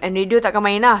radio, and radio takkan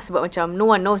main lah sebab macam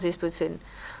no one knows this person.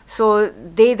 So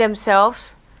they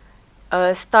themselves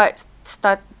start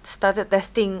started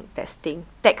texting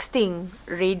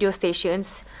radio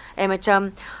stations and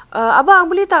macam, abang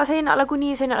boleh tak saya nak lagu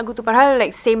ni, saya nak lagu tu, padahal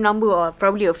like same number or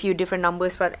probably a few different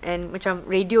numbers, but and macam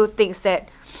radio thinks that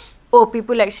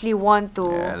people actually want to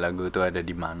lagu tu ada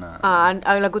di mana.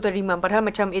 Lagu tu ada di mana, padahal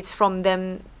macam it's from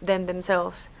them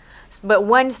themselves. But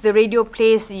once the radio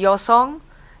plays your song,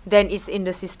 then it's in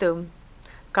the system.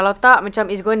 Kalau tak,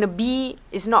 macam it's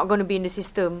not going to be in the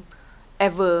system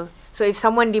ever. So if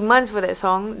someone demands for that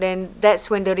song, then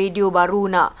that's when the radio baru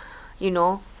nak,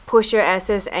 push your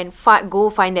asses and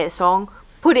go find that song,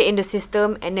 put it in the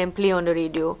system, and then play on the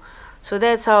radio. So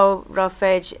that's how Rough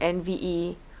Edge and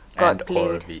VE got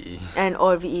played.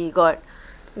 Or VE got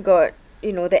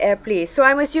the airplay. So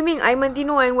I'm assuming Aiman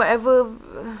Tino and whatever,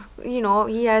 he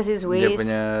has his ways. Dia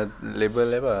punya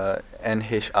label apa?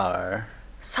 NHR.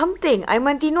 Something.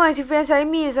 Aiman Tino and Sufian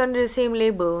Saimi is under the same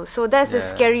label. So that's the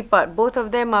scary part. Both of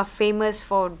them are famous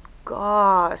for,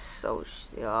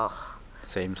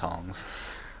 same songs.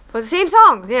 For the same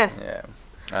song, yes. Yeah.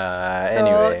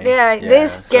 Anyway.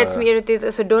 This gets me irritated.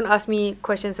 So don't ask me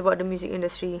questions about the music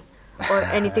industry or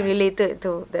anything related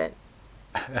to that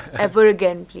ever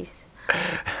again, please.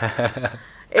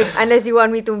 Unless you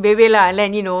want me to bebe lah and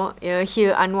then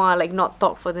hear Anwar like not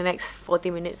talk for the next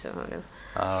 40 minutes or whatever.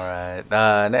 Alright.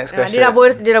 Next question. Dia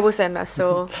dah bosan lah,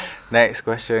 so. Next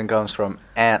question comes from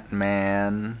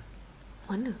Ant-Man.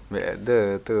 Mana?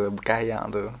 Tu Kahiyang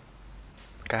tu.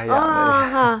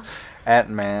 Kahiyang.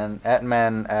 Ant-Man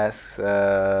asks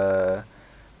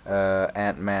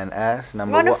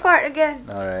number Wanna fart again?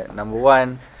 Alright. Number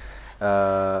 1,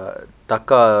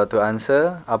 Taka to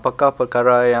answer, apakah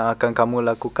perkara yang akan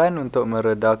kamu lakukan untuk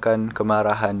meredakan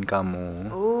kemarahan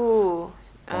kamu?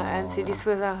 Answer this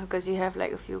first because you have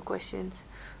like a few questions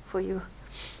for you.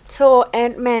 So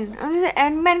Ant-Man,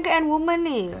 Ant-Man ke Ant-Woman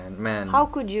ni? Ant-Man. How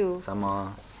could you?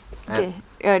 Sama. Okay.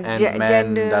 Ant-Man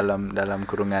Gender. dalam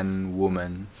kurungan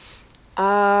woman.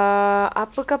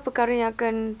 Apakah perkara yang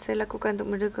akan saya lakukan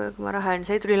untuk meredakan kemarahan?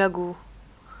 Saya tulis lagu.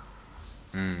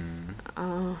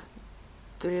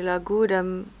 Tulis lagu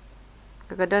dan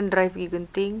kadang-kadang drive pergi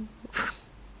Genting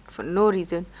for no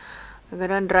reason.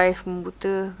 Kadang-kadang drive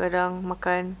membuta, kadang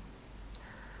makan.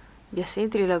 Biasanya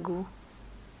tulis lagu.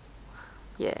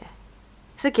 Yeah.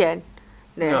 Sekian.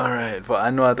 Alright, for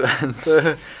Anwar to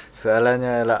answer,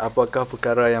 soalannya adalah apakah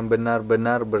perkara yang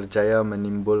benar-benar berjaya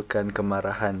menimbulkan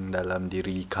kemarahan dalam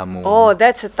diri kamu? Oh,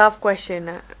 that's a tough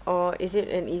question. Or is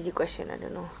it an easy question? I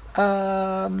don't know.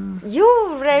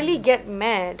 You rarely get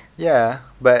mad. Yeah,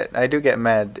 but I do get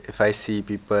mad if I see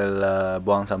people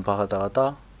buang sampah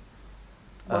rata-rata.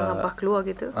 Buang sampah keluar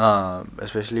gitu.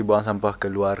 Especially buang sampah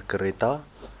keluar kereta.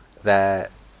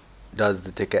 That does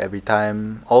the ticket every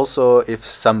time. Also, if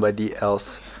somebody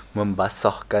else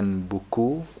membasahkan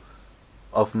buku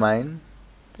of mine,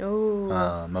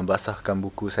 membasahkan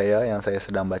buku saya yang saya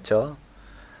sedang baca,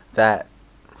 that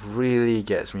really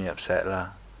gets me upset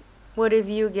lah. What if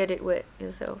you get it wet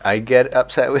yourself? I get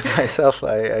upset with myself.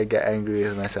 I get angry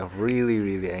with myself. Really,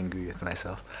 really angry with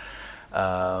myself.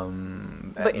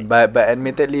 But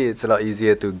admittedly, it's a lot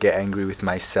easier to get angry with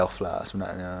myself lah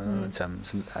sebenarnya. Macam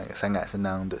sangat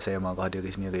senang untuk saya marah diri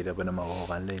sendiri daripada marah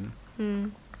orang lain.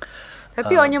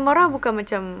 Tapi orangnya marah bukan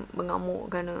macam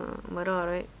mengamuk kerana marah,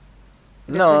 right?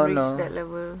 No. Reach that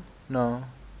level. No.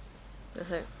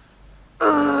 That's like,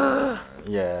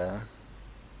 Yeah.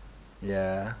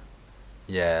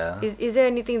 Is there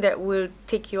anything that will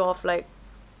take you off, like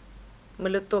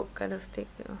meletup kind of take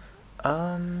you off?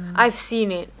 I've seen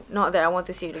it. Not that I want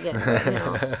to see it again.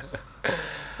 But,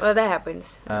 well, that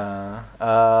happens. I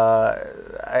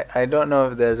don't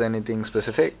know if there's anything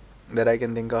specific that I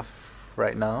can think of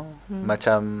right now.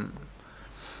 Macam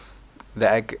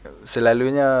that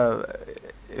selalunya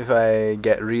if I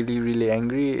get really, really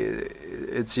angry,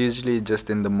 it's usually just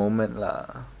in the moment lah.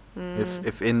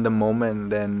 If in the moment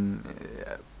then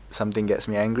something gets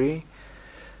me angry,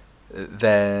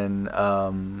 then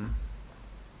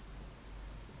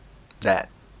that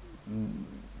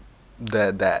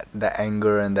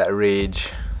anger and that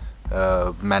rage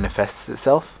manifests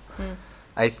itself.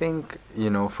 I think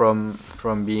from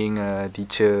being a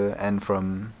teacher and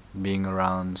from being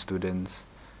around students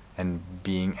and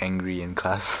being angry in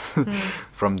class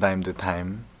from time to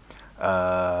time,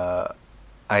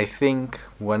 I think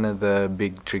one of the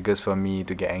big triggers for me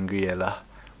to get angry ialah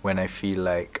when I feel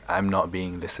like I'm not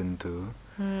being listened to.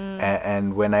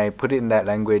 And when I put it in that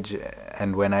language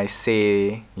and when I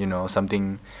say,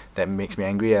 something that makes me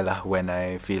angry ialah when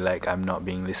I feel like I'm not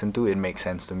being listened to, it makes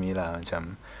sense to me lah.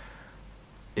 Macam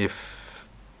if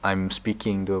I'm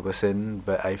speaking to a person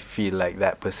but I feel like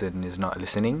that person is not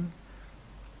listening,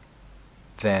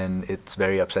 then it's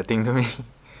very upsetting to me.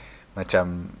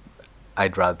 Macam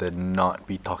I'd rather not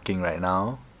be talking right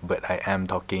now, but I am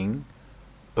talking,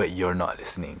 but you're not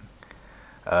listening.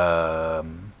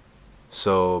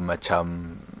 So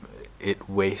macam it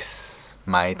wastes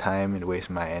my time, it wastes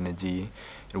my energy,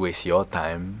 it wastes your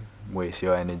time, wastes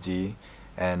your energy,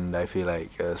 and I feel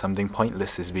like something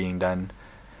pointless is being done.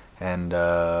 And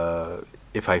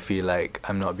if I feel like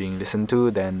I'm not being listened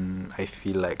to, then I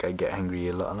feel like I get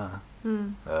angry a lot lah.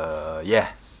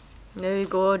 Yeah. There you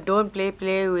go. Don't play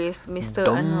with Mr.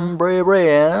 Don't Anwar. bray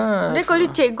ya. Dia call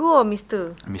you cikgu or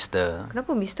Mr? Mister.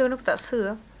 Kenapa Mr? Kenapa tak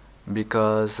Sir?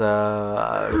 Because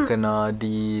kena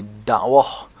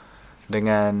didakwah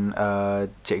dengan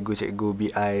cikgu-cikgu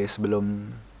BI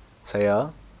sebelum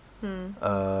saya.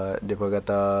 Dia pun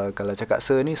kata kalau cakap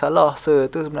sir ni salah.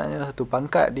 Sir tu sebenarnya satu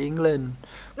pangkat di England.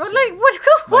 Like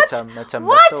what? Macam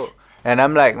What? Datuk. And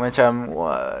I'm like macam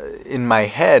in my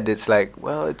head it's like,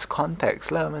 well, it's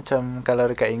context lah. Macam kalau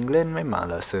dekat England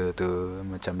memanglah sir tu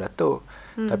macam Datuk.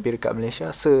 Tapi dekat Malaysia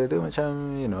sir tu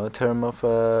macam, you know, term of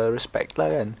respect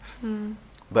lah kan.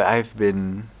 But I've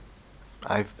been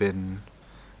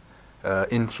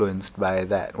influenced by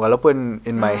that. Walaupun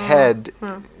in my head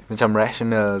macam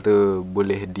rational tu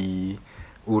boleh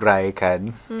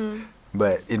diuraikan,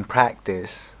 but in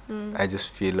practice I just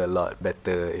feel a lot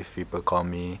better if people call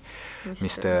me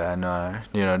Mr. Anwar.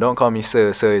 You know, don't call me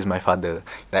sir. Sir is my father.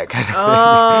 That kind of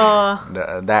thing.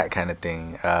 That kind of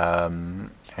thing.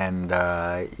 And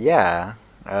yeah.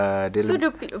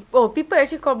 So people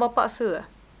actually call bapak sir?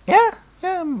 Yeah.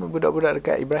 Budak-budak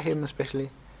dekat Ibrahim especially.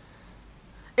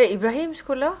 Ibrahim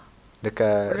sekolah?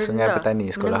 Dekat Sungai Petani,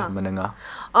 sekolah menengah.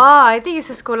 I think it's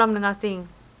a sekolah menengah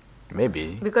thing.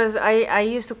 Maybe. Because I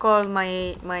used to call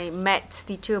my maths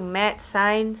teacher, maths,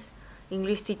 science,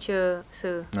 English teacher,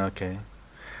 sir. Okay.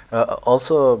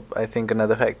 Also, I think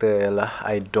another factor ialah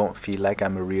I don't feel like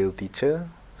I'm a real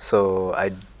teacher. So,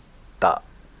 I tak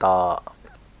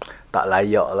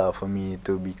layak lah for me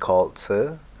to be called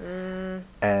sir.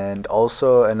 And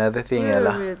also another thing You're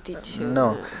ialah a real teacher.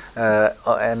 No.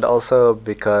 And also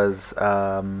because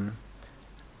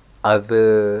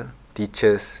other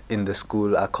teachers in the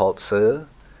school are called sir,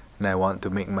 and I want to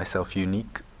make myself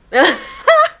unique.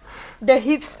 The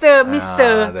hipster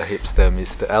Mister. The hipster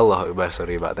Mr. Allah Akbar,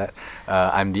 sorry about that.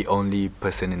 I'm the only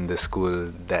person in the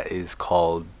school that is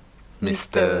called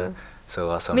Mr. So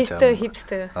also Mr. macam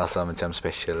Hipster. Also macam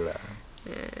special lah.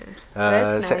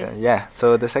 That's nice. Yeah,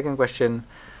 so the second question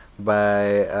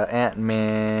by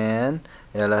Ant-Man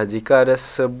ialah jika ada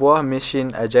sebuah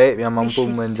mesin ajaib yang mampu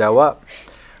menjawab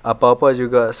apa-apa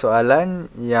juga soalan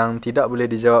yang tidak boleh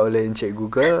dijawab oleh Encik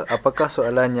Google, apakah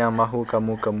soalan yang mahu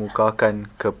kamu kemukakan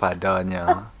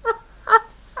kepadanya?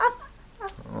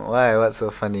 Why? What's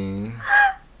so funny?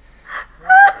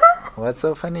 What's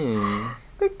so funny?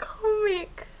 The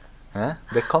comic. Huh?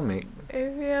 The comic?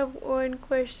 If you have one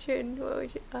question, what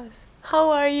would you ask?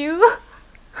 How are you?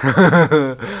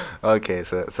 Okay,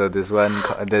 so there's this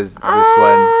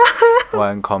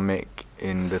one comic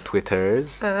in the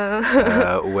Twitters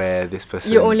where this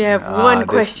person, you only have one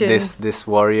question. This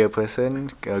warrior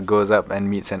person goes up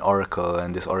and meets an oracle,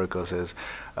 and this oracle says,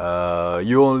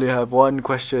 you only have one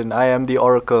question. I am the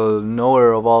oracle,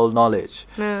 knower of all knowledge.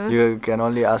 You can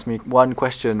only ask me one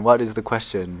question. What is the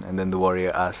question? And then the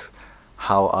warrior asks,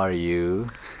 how are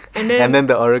you? And then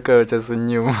the oracle just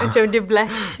senyum. Macam dia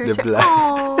blush. Dia Macam, blush.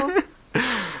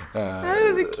 That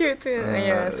was a cute thing.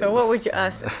 Yeah, so what would you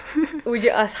ask? Would you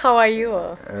ask, how are you?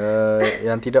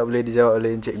 Yang tidak boleh dijawab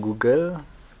oleh Encik Google,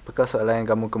 apakah soalan yang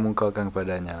kamu kemukakan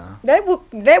kepadanya? That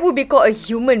would be called a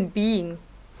human being,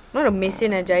 not a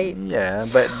mesin ajaib. Yeah,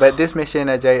 but this mesin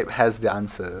ajaib has the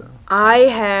answer. I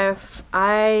have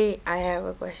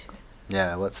a question.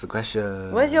 Yeah, what's the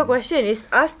question? What's your question? It's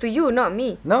asked to you, not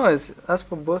me. No, it's asked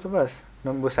for both of us.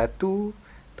 Nombor 1,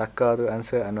 Taka to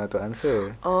answer, Anwar to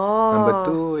answer. Oh. Number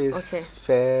 2 is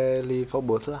fairly for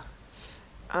both lah.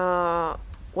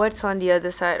 What's on the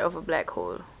other side of a black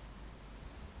hole?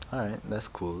 Alright,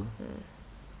 that's cool.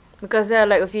 Because there are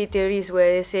like a few theories where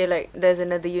they say like there's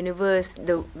another universe.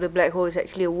 The black hole is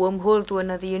actually a wormhole to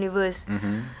another universe.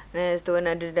 There's to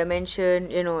another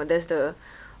dimension. You know, there's the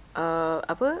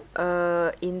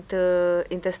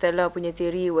interstellar punya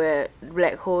theory where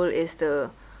black hole is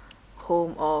the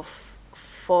home of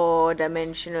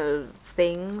 4-dimensional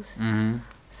things.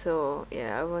 So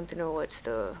yeah, I want to know what's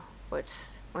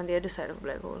on the other side of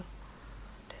black hole.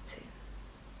 That's it.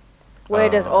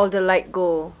 Where does all the light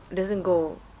go? It doesn't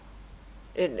go.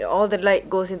 All the light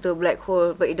goes into a black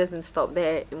hole, but it doesn't stop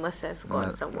there. It must have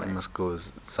gone somewhere. It must go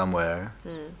somewhere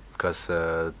because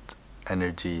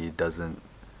energy doesn't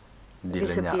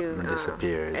dilenyap, Disappear,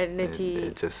 disappear.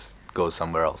 energy. It just goes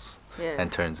somewhere else Yeah.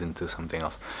 and turns into something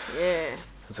else. Yeah.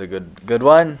 That's a good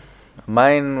one.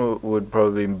 Mine would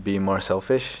probably be more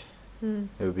selfish. It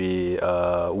would be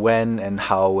when and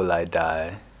how will I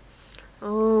die?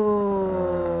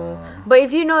 Oh. But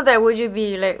if you know that, would you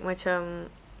be like macam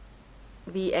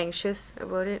be anxious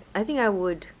about it? I think I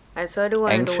would. So I don't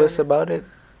want Anxious about it?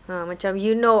 macam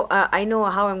you know, I know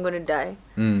how I'm gonna die,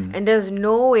 Mm. and there's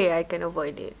no way I can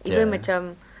avoid it. Even Yeah. macam,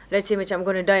 let's say macam I'm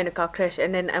gonna die in a car crash,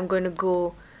 and then I'm gonna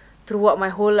go throughout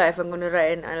my whole life. I'm gonna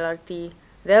ride an LRT.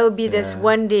 There will be this Yeah.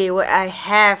 one day where I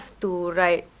have to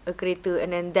ride a kereta,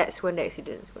 and then that's when the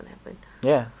accident is gonna happen.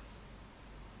 Yeah.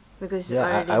 Because Yeah,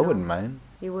 already I know. wouldn't mind.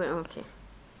 You would okay.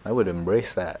 I would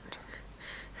embrace that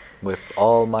with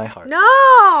all my heart.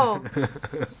 No.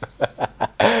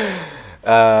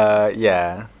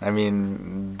 Yeah. I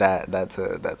mean that's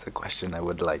a question I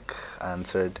would like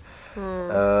answered.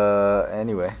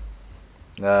 Anyway.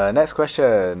 Next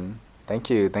question. Thank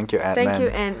you, Ant-Man. Thank you,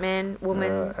 Ant-Man,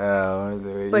 woman.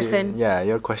 Person. Yeah,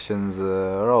 your questions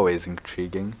are always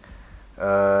intriguing.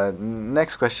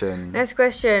 Next question. Next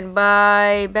question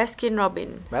by Baskin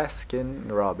Robbins. Baskin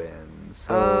Robbins.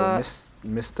 So, Uh,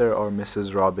 Mr. or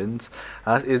Mrs. Robbins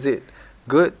asks, is it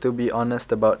good to be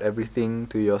honest about everything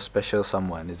to your special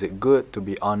someone? Is it good to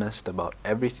be honest about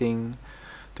everything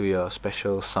to your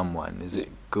special someone? Is it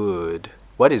good?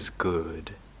 What is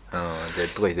good?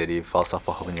 Jadi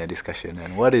falsafah punya discussion.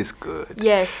 And what is good?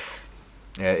 Yes.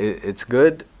 Yeah, it's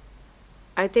good.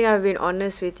 I think I've been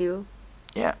honest with you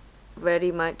Yeah.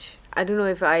 very much. I don't know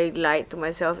if I lied to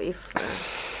myself. If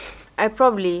I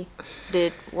probably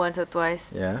did once or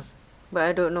twice, Yeah. but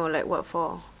I don't know like what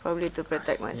for. Probably to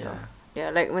protect myself.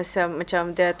 Yeah, like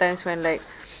macam there are times when like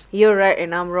you're right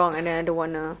and I'm wrong, and then I don't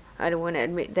wanna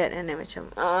admit that, and then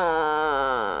macam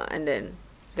and then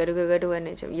gaduh, and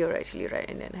then macam you're actually right,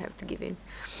 and then I have to give in.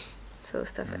 So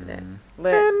stuff like that.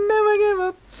 But And never give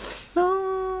up.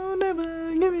 No,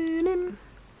 never giving in.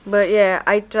 But yeah,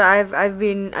 I've tried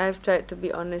to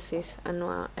be honest with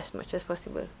Anwar as much as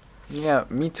possible. Yeah,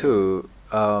 me too.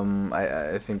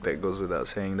 I think that goes without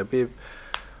saying. Tapi,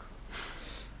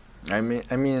 I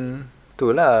mean,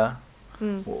 tu lah.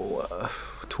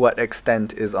 To what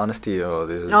extent is honesty? Oh,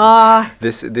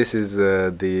 this is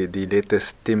the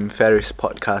latest Tim Ferriss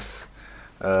podcast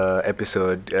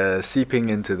episode seeping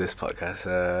into this podcast.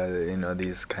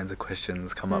 These kinds of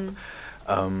questions come up.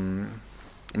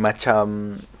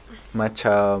 Macam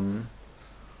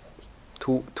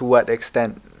to what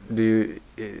extent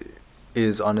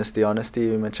is honesty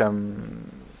macam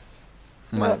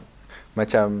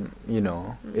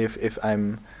if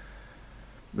I'm,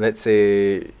 let's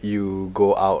say you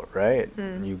go out, right?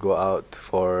 You go out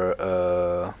for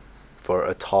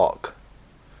a talk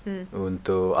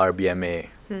untuk RBMA,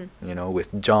 with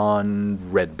John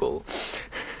Red Bull.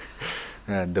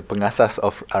 The pengasas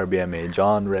of RBMA,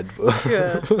 John Red Bull.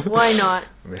 Sure, why not?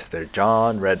 Mr.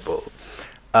 John Red Bull.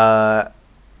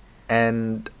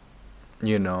 And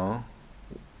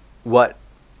what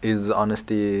is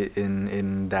honesty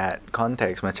in that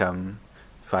context? Macam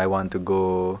if I want to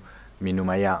go minum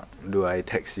air, do I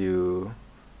text you?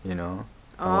 I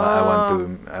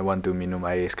want to minum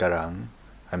air sekarang.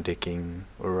 I'm taking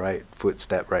a right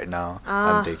footstep right now.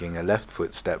 I'm taking a left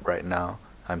footstep right now.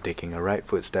 I'm taking a right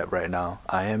footstep right now.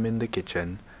 I am in the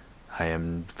kitchen. I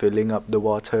am filling up the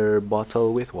water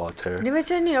bottle with water. Dia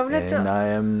macam ni, awak pernah And I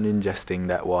am ingesting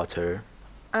that water.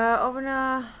 awak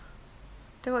pernah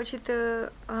tengok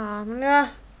cerita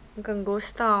mana? Bukan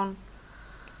Ghost Town.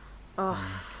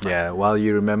 Yeah, while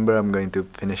you remember, I'm going to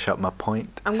finish up my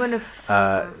point. I'm gonna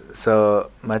So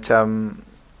macam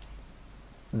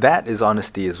that is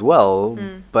honesty as well,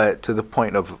 but to the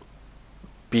point of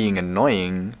being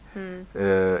annoying.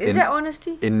 is that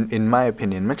honesty? In my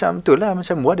opinion, macam tu lah,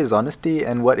 macam what is honesty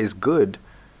and what is good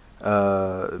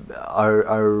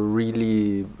are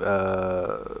really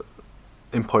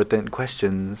important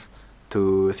questions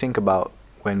to think about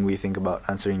when we think about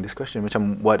answering this question.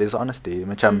 Macam what is honesty?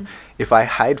 Macam if I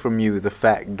hide from you the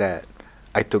fact that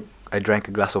I drank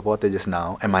a glass of water just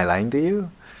now, am I lying to you?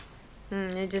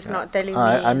 You're just not telling me.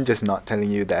 I'm just not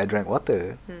telling you that I drank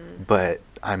water, but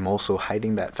I'm also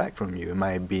hiding that fact from you. Am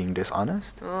I being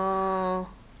dishonest?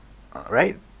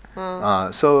 Right?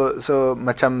 So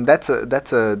macam that's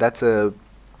a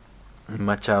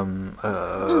macam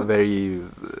very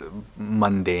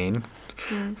mundane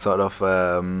sort of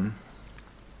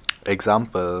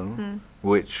example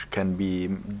which can be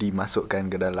dimasukkan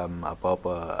ke dalam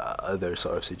apa-apa other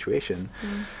sort of situation.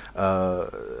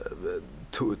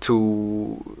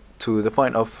 To the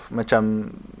point of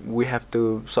macam we have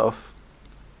to sort of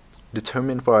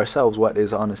determine for ourselves what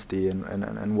is honesty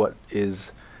and what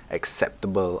is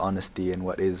acceptable honesty and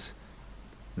what is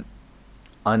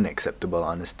unacceptable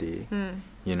honesty.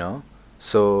 You know,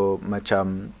 so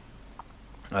macam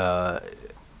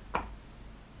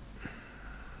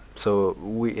so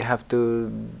we have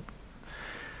to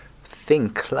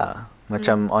think lah.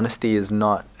 Macam honesty is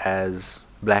not as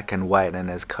black and white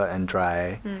and as cut and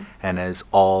dry and as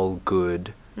all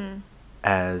good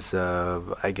as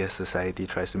I guess society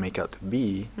tries to make out to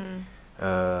be.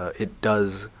 It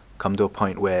does come to a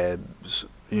point where,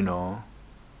 you know,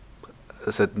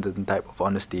 a certain type of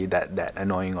honesty, that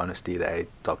annoying honesty that I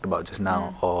talked about just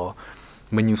now, or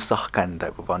menyusahkan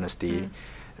type of honesty,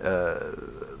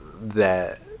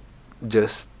 that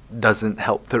just doesn't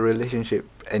help the relationship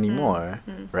anymore,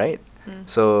 right?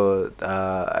 So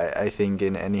I think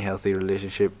in any healthy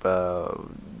relationship,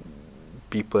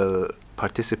 people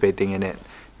participating in it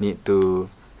need to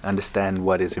understand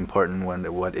what is important,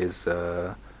 what is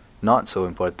not so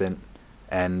important,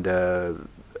 and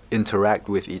interact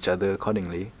with each other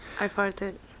accordingly. I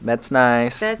farted. That's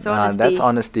nice. That's honesty. That's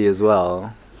honesty as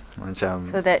well. Macam,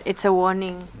 So that it's a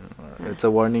warning. it's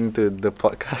a warning to the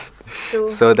podcast, To-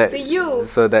 so that to you.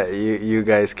 so that you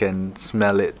guys can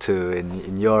smell it too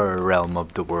in your realm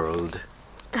of the world.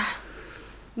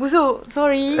 Busuk,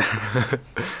 sorry.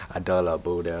 Ada lah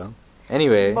bodoh.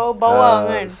 Anyway, Bau bawang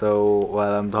kan? so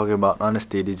while I'm talking about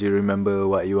honesty, did you remember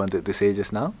what you wanted to say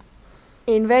just now?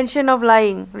 Invention of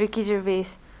Lying, Ricky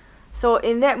Gervais. So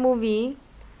in that movie,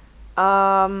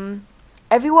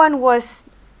 everyone was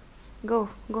go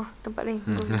tempat lain.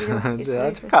 Go, it's Dah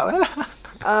very cakap lah.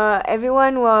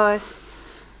 everyone was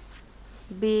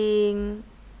being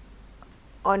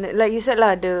on, like you said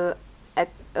lah, the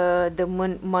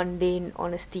mundane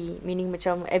honesty, meaning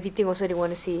macam everything also they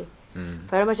want to say.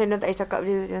 Padahal macam dia tak payah cakap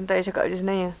je, dia tak payah cakap je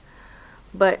sebenarnya.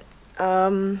 But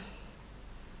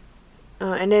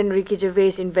and then Ricky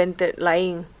Gervais invented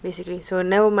lying basically. So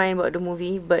never mind about the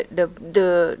movie, but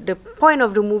the point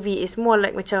of the movie is more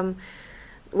like macam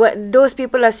what those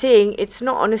people are saying. It's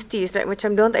not honesty. It's like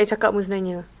macam dia orang tak payah cakap pun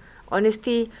sebenarnya.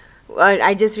 Honesty,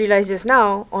 I just realised just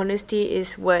now, honesty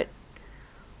is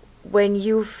when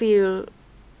you feel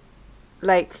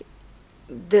like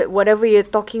whatever you're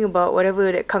talking about,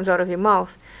 whatever that comes out of your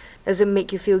mouth, doesn't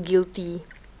make you feel guilty.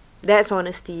 That's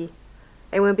honesty.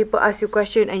 And when people ask you a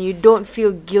question and you don't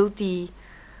feel guilty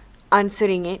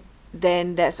answering it,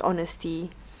 then that's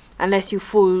honesty. Unless you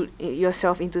fool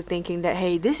yourself into thinking that,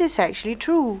 hey, this is actually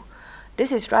true.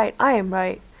 This is right. I am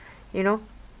right. You know?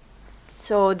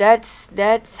 So that's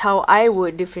how I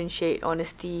would differentiate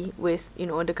honesty with, you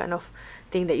know, the kind of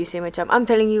thing that you say macam, I'm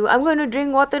telling you, I'm going to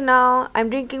drink water now. I'm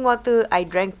drinking water. I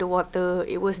drank the water.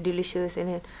 It was delicious. And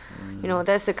then, you know,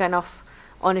 that's the kind of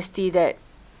honesty that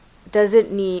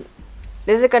doesn't need,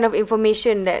 there's a kind of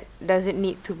information that doesn't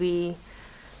need to be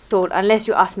told unless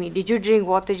you ask me, did you drink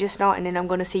water just now? And then I'm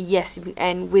going to say yes,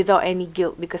 and without any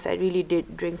guilt, because I really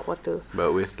did drink water.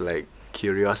 But with like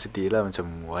curiosity lah,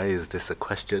 macam, why is this a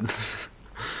question?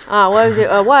 Why is it?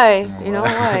 Why? You know,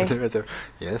 why? Macam,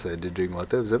 yes, I did drink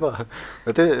water. Sebab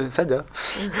water saja.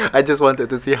 I just wanted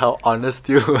to see how honest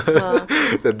you were.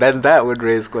 Then that would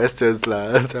raise questions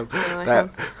lah.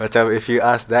 Macam if you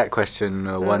ask that question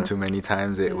one too many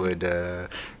times, it would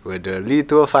lead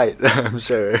to a fight. I'm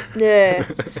sure. Yeah.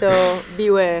 So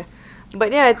beware.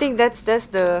 But yeah, I think that's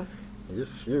the. If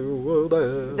you were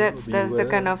there, that's the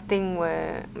kind of thing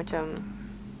where macam.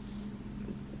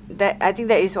 That I think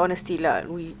that is honesty lah.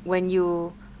 When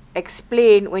you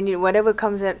explain, whatever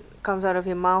comes out of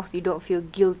your mouth, you don't feel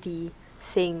guilty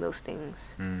saying those things.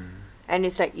 And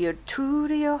it's like you're true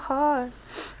to your heart.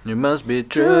 You must be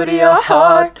true to your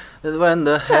heart. That's when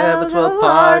the heavens will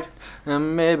part,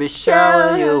 and maybe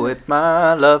shower you with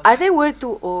my love. I think we're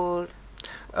too old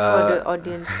for the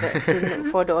audience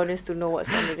for the audience to know what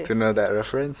song it is. To know that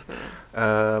reference.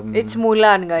 It's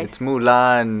Mulan, guys. It's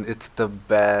Mulan. It's the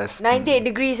best. 98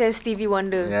 Degrees and Stevie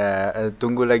Wonder. Yeah,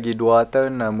 tunggu lagi 2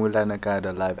 tahun Mulan akan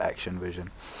ada live action version.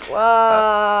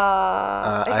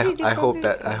 Wow. I hope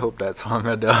that song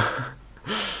ada.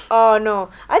 Oh no,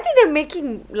 I think they're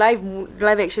making live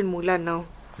action Mulan now.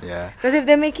 Yeah. Because if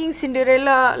they're making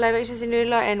Cinderella, live action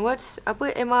Cinderella, and what's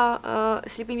Emma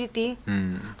Sleeping Beauty,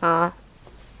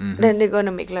 then they're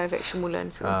gonna make live action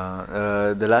Mulan. So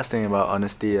the last thing about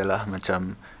honesty ialah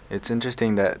macam, it's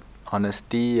interesting that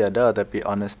honesty ada tapi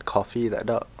honest coffee tak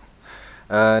ada.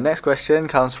 Next question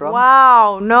comes from.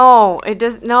 Wow, no, it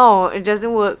doesn't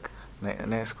work.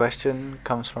 Next question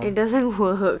comes from. It doesn't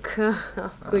work.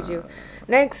 Could you?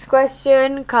 Next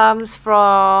question comes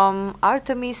from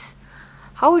Artemis.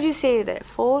 How would you say that?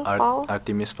 Fowl?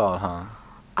 Artemis Fowl, huh?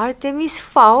 Artemis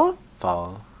Fowl?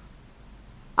 Fowl.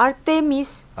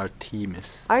 Artemis?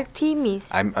 Artemis. Artemis.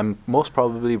 I'm most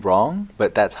probably wrong,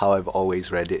 but that's how I've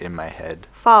always read it in my head.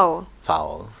 Fowl.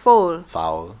 Fowl. Fowl.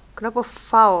 Fowl. Kenapa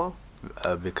fowl?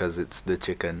 Because it's the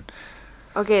chicken.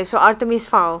 Okay, so Artemis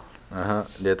Fowl.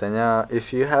 Dia tanya,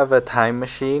 if you have a time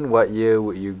machine, what year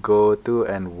would you go to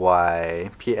and why?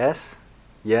 P.S.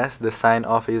 Yes, the sign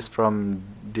off is from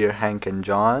Dear Hank and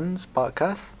John's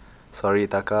podcast. Sorry,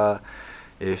 Taka,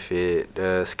 if it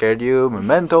scared you.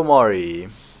 Memento mori.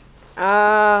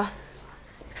 Apa?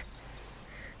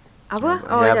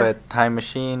 You have a time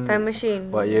machine. Time machine.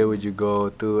 What year would you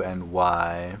go to and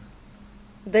why?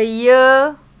 The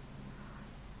year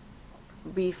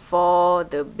before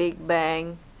the Big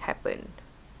Bang happened.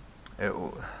 The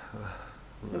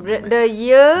The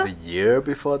year? The year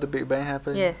before the Big Bang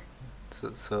happened? Yes.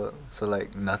 So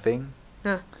like nothing?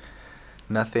 Huh.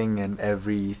 Nothing and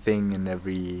everything and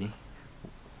every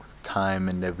time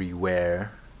and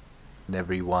everywhere and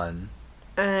everyone.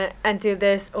 Until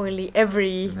there's only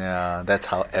every. Yeah, that's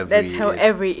how every. That's how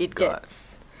every it got.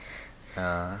 gets.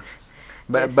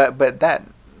 But Yes. but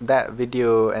that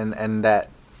video and that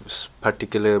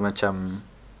particular macam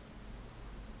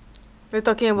We're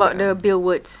talking about the Bill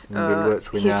Woods, Bill Woods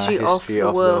punya history of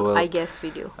the world, I guess,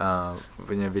 video.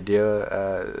 punya video,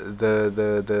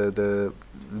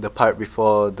 the part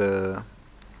before the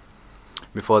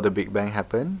Big Bang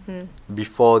happened,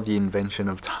 before the invention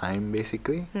of time,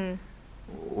 basically,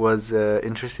 was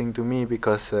interesting to me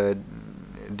because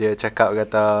dia cakap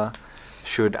kata,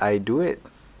 should I do it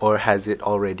or has it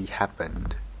already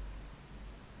happened?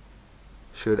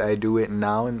 Should I do it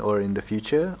now or in the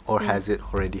future, or has it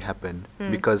already happened?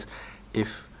 Because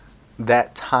if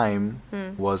that time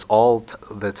was all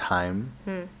the time,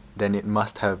 then it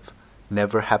must have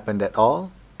never happened at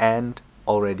all and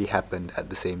already happened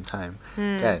at the same time.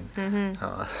 Kan?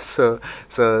 So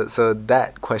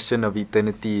that question of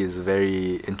eternity is a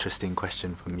very interesting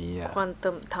question for me. Yeah.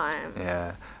 Quantum time.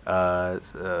 Yeah.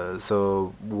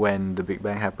 So when the Big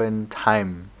Bang happened,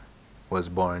 time was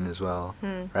born as well,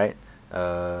 right?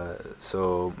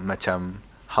 So macam,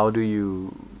 how do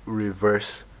you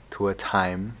reverse to a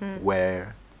time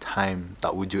where time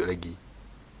tak wujud lagi?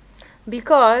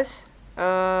 Because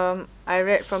I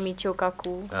read from Michio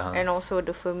Kaku and also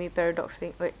the Fermi paradox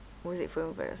thing. Wait, was it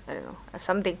Fermi paradox? I don't know.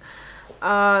 Something.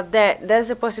 That there's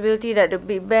a possibility that the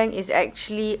Big Bang is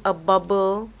actually a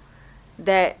bubble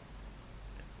that,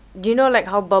 do you know like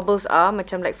how bubbles are?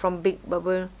 Macam like from big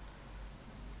bubble,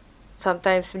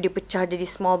 sometimes dia pecah jadi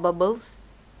small bubbles.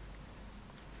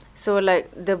 So like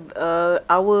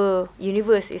our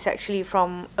universe is actually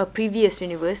from a previous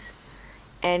universe,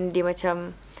 and dia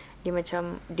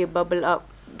bubble up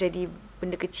jadi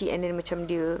benda kecil, and then macam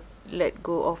dia let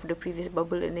go of the previous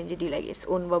bubble and then jadi like its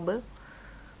own bubble.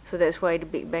 So that's why the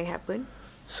Big Bang happened.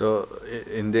 So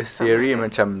in this theory,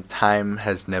 macam time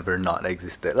has never not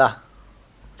existed lah.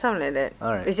 Something like that.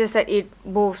 Alright. It's just that it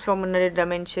moves from another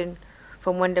dimension,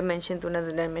 from one dimension to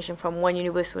another dimension, from one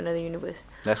universe to another universe.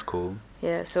 That's cool.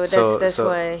 Yeah, so that's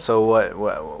why. So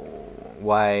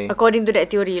why? According to that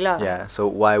theory lah. Yeah. So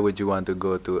why would you want to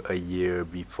go to a year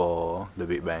before the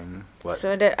Big Bang?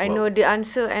 So that I know the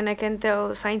answer and I can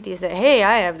tell scientists that, hey,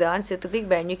 I have the answer to Big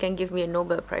Bang. You can give me a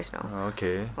Nobel Prize now.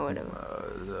 Okay. Or whatever.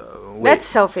 Wait, That's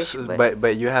selfish.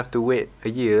 But you have to wait a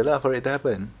year lah for it to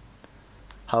happen.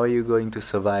 How are you going to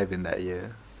survive in that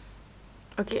year?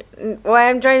 Okay, what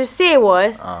I'm trying to say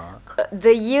was,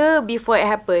 the year before it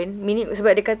happened, meaning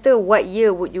sebab dia kata what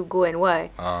year would you go and why.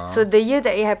 So the year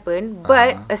that it happened,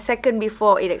 but a second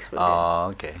before it exploded.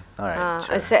 Oh, okay. Alright,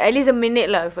 sure. At least a minute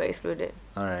lah before it exploded.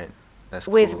 Alright, that's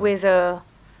With cool.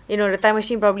 the time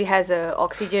machine probably has a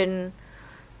oxygen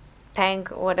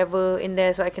tank or whatever in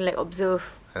there, so I can like observe.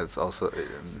 That's also...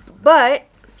 But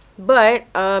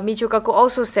Michio Kaku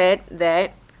also said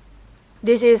that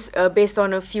this is based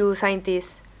on a few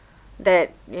scientists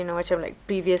that, macam like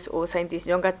previous old scientists.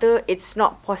 Diorang kata it's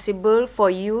not possible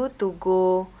for you to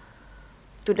go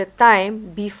to the time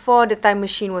before the time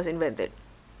machine was invented.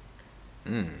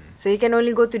 So you can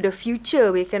only go to the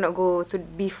future, but you cannot go to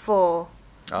before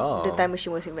the time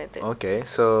machine was invented. Okay,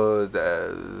 so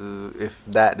if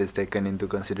that is taken into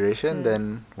consideration,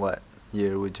 then what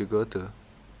year would you go to?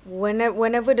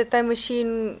 Whenever the time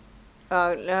machine,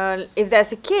 if that's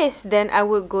the case, then I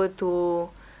would go to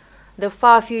the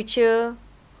far future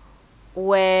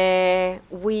where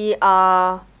we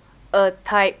are a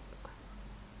type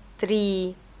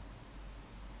 3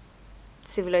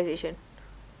 civilization.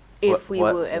 If we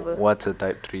were ever. What's a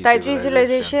type 3 Type 3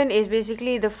 civilization is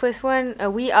basically the first one.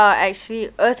 We are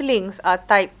actually, Earthlings are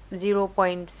type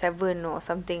 0.7 or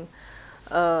something.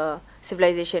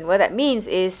 civilization. What that means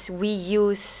is we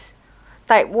use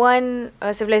type 1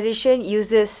 civilization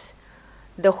uses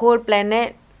the whole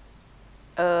planet's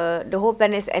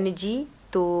energy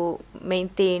to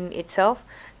maintain itself.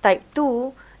 Type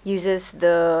 2 uses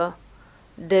the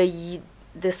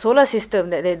solar system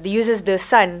that uses the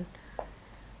sun.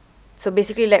 So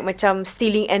basically like macam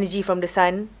stealing energy from the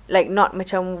sun, like not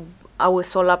macam our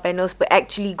solar panels, but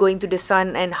actually going to the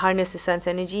sun and harness the sun's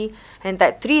energy. And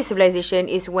type 3 civilization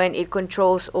is when it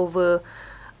controls over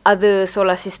other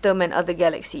solar system and other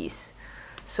galaxies.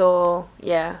 So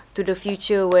yeah, to the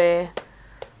future where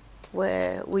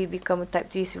we become a type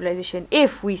 3 civilization,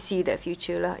 if we see that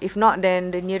future lah. If not,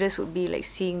 then the nearest would be like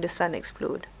seeing the sun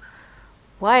explode.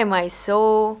 Why am I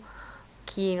so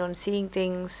keen on seeing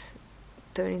things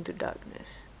turn into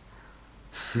darkness?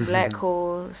 Black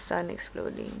hole, sun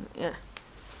exploding. Yeah.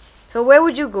 So where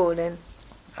would you go then?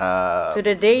 To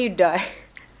the day you die.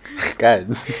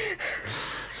 Kan.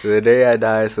 To the day I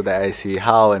die, so that I see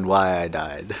how and why I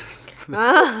died.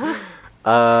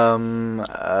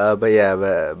 But yeah,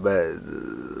 but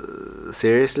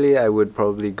seriously, I would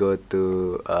probably go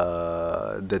to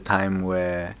the time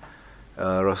where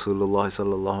Rasulullah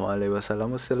sallallahu alaihi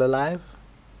wasallam was still alive.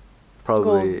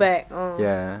 Probably Go back.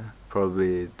 Yeah,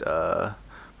 probably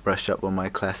brush up on my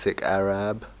classic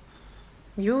Arab.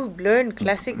 You learn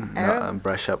classic Arab? No,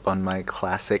 brush up on my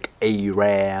classic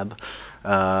Arab.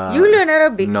 You learn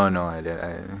Arabic? No, I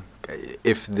didn't.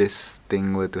 If this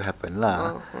thing were to happen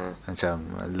lah,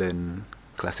 macam learn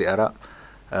classic Arab,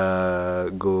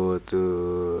 go to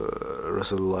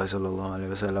Rasulullah sallallahu alaihi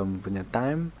wasallam punya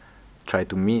time, try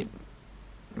to meet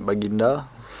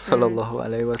Baginda sallallahu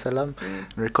alaihi wasallam,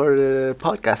 record a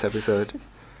podcast episode.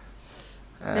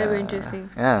 Very interesting.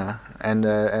 Yeah, and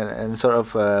sort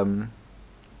of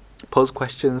pose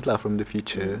questions lah from the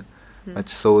future,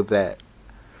 so that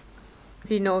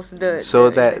he knows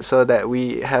so that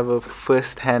we have a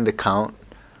first-hand account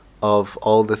of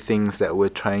all the things that we're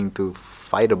trying to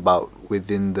fight about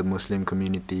within the Muslim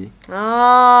community.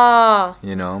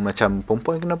 You know, macam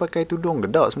perempuan kena pakai tudung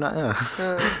ke tak sebenarnya?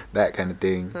 That kind of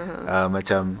thing.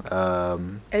 Macam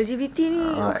LGBT ni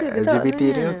okay ke tak? LGBT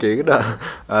ni okay ke tak?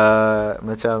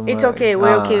 Macam it's okay,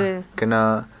 we're okay.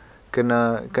 Kena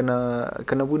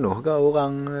bunuh ke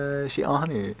orang Syiah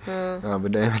ni?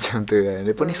 Benda yang macam tu kan.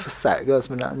 Dia pun ni sesat ke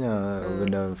sebenarnya?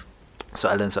 Benda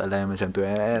soalan-soalan yang macam tu.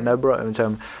 And I brought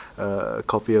macam a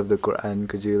copy of the Quran.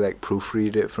 Could you like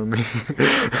proofread it for me?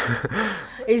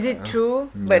 Is it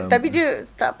true? But tapi dia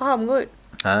tak faham kot.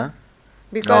 Huh?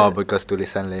 Because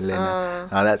tulisan lain-lain.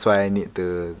 That's why I need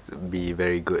to be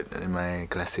very good in my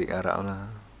classic Arab lah.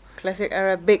 Classic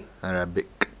Arabic.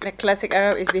 Like classic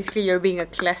Arab is basically you're being a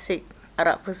classic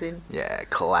Arab person. Yeah,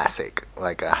 classic.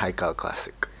 Like a Haikal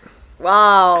classic.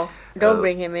 Wow. Don't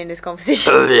bring him in this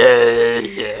conversation.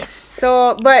 Yeah.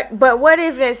 So, but what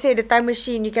if, let's say, the time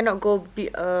machine, you cannot go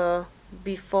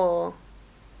before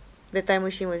the time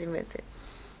machine was invented?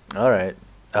 Alright.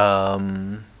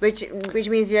 Which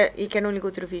means you can only go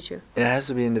to the future. It has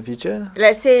to be in the future?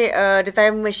 Let's say the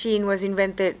time machine was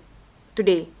invented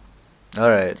today.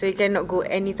 Alright. So you cannot go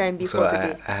anytime before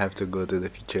today. So I have to go to the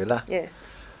future lah. Yeah.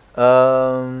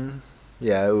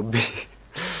 Yeah, it would be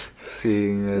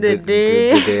seeing the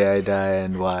day I die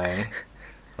and why.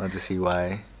 I want to see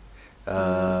why.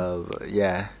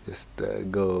 Yeah, just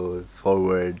go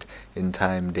forward in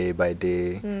time day by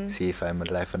day, see if I'm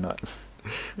alive or not.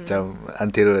 So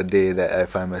until the day that I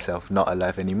find myself not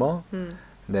alive anymore,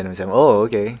 then macam, oh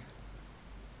okay,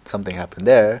 something happened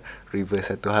there.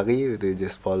 Reverse satu hari to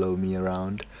just follow me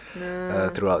around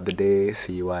throughout the day,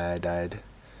 see why I died.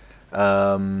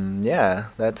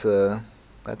 Yeah, that's a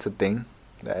thing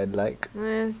that I'd like.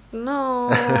 No,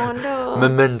 don't.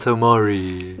 Memento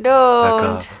mori.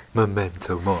 Don't.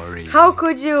 Memento mori. How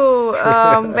could you,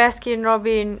 Baskin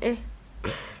Robin?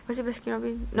 Was it Baskin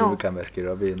Robin? No. Bukan Baskin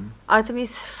Robin.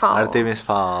 Artemis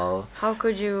Fowl. How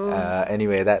could you?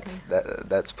 Anyway, that's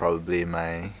probably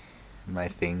my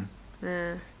thing.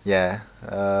 Yeah.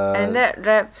 And that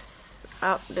wraps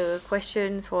up the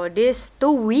questions for these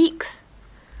 2 weeks.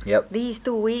 Yep. These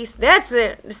 2 weeks. That's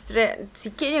it.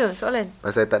 Sikitnya soalan.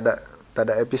 Pasal tak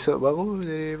ada episod baru,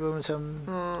 jadi macam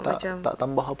tak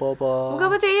tambah apa-apa. Bukan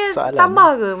patutnya soalan tambah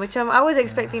ke? Macam I was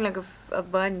expecting like a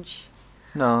bunch.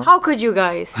 No. How could you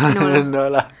guys?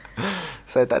 No lah.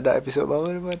 Saya tak ada episod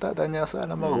baru, dia tak tanya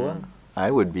soalan baru lah.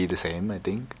 I would be the same, I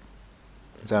think.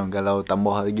 Macam kalau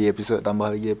tambah lagi episod,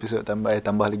 tambah lagi soalan,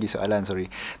 tambah lagi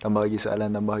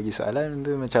soalan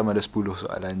tu macam ada 10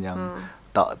 soalan yang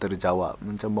tak terjawab,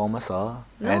 macam buang masa.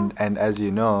 No. And as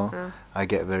you know, I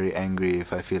get very angry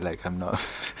if I feel like I'm not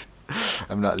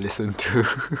I'm not listened to.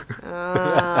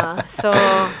 So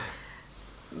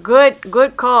good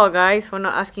call, guys, for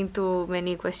not asking too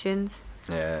many questions.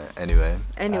 Yeah. Anyway.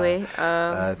 Anyway,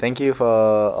 Thank you for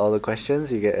all the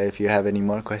questions. If you have any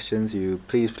more questions, you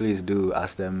please do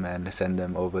ask them and send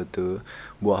them over to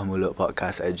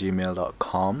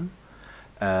buahmulutpodcast@gmail.com.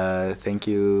 Thank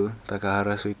you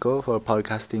Takahara Suiko for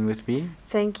podcasting with me.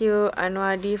 thank you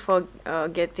Anwadi for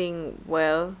getting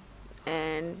well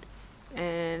and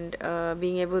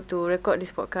being able to record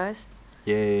this podcast.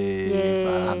 Yay. Yay.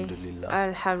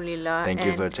 Alhamdulillah. Thank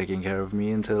you And for taking care of me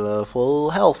until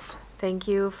full health. thank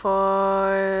you for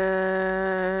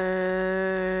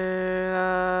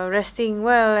resting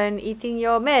well and eating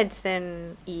your meds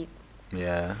and eat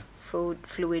Yeah,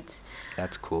 fluids.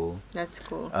 that's cool. That's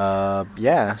cool.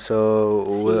 Yeah, so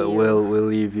See we'll, you. we'll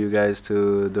leave you guys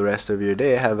to the rest of your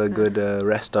day. Have a good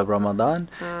rest of Ramadan.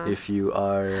 If you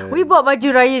are We bought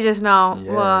baju raya just now.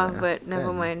 Yeah, Wah, but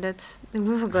never kan. mind.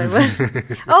 We forgot about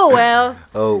Oh well.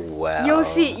 Oh well.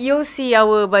 You'll see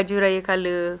our baju raya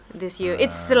colour this year.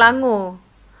 It's Selangor.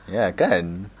 Yeah,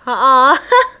 kan. Ha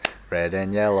Red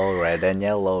and yellow, red and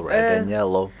yellow, red and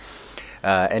yellow.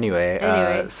 Anyway,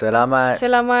 Anyway. selamat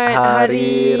Selamat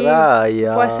Hari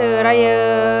Raya. Puasa raya.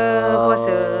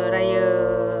 Puasa raya.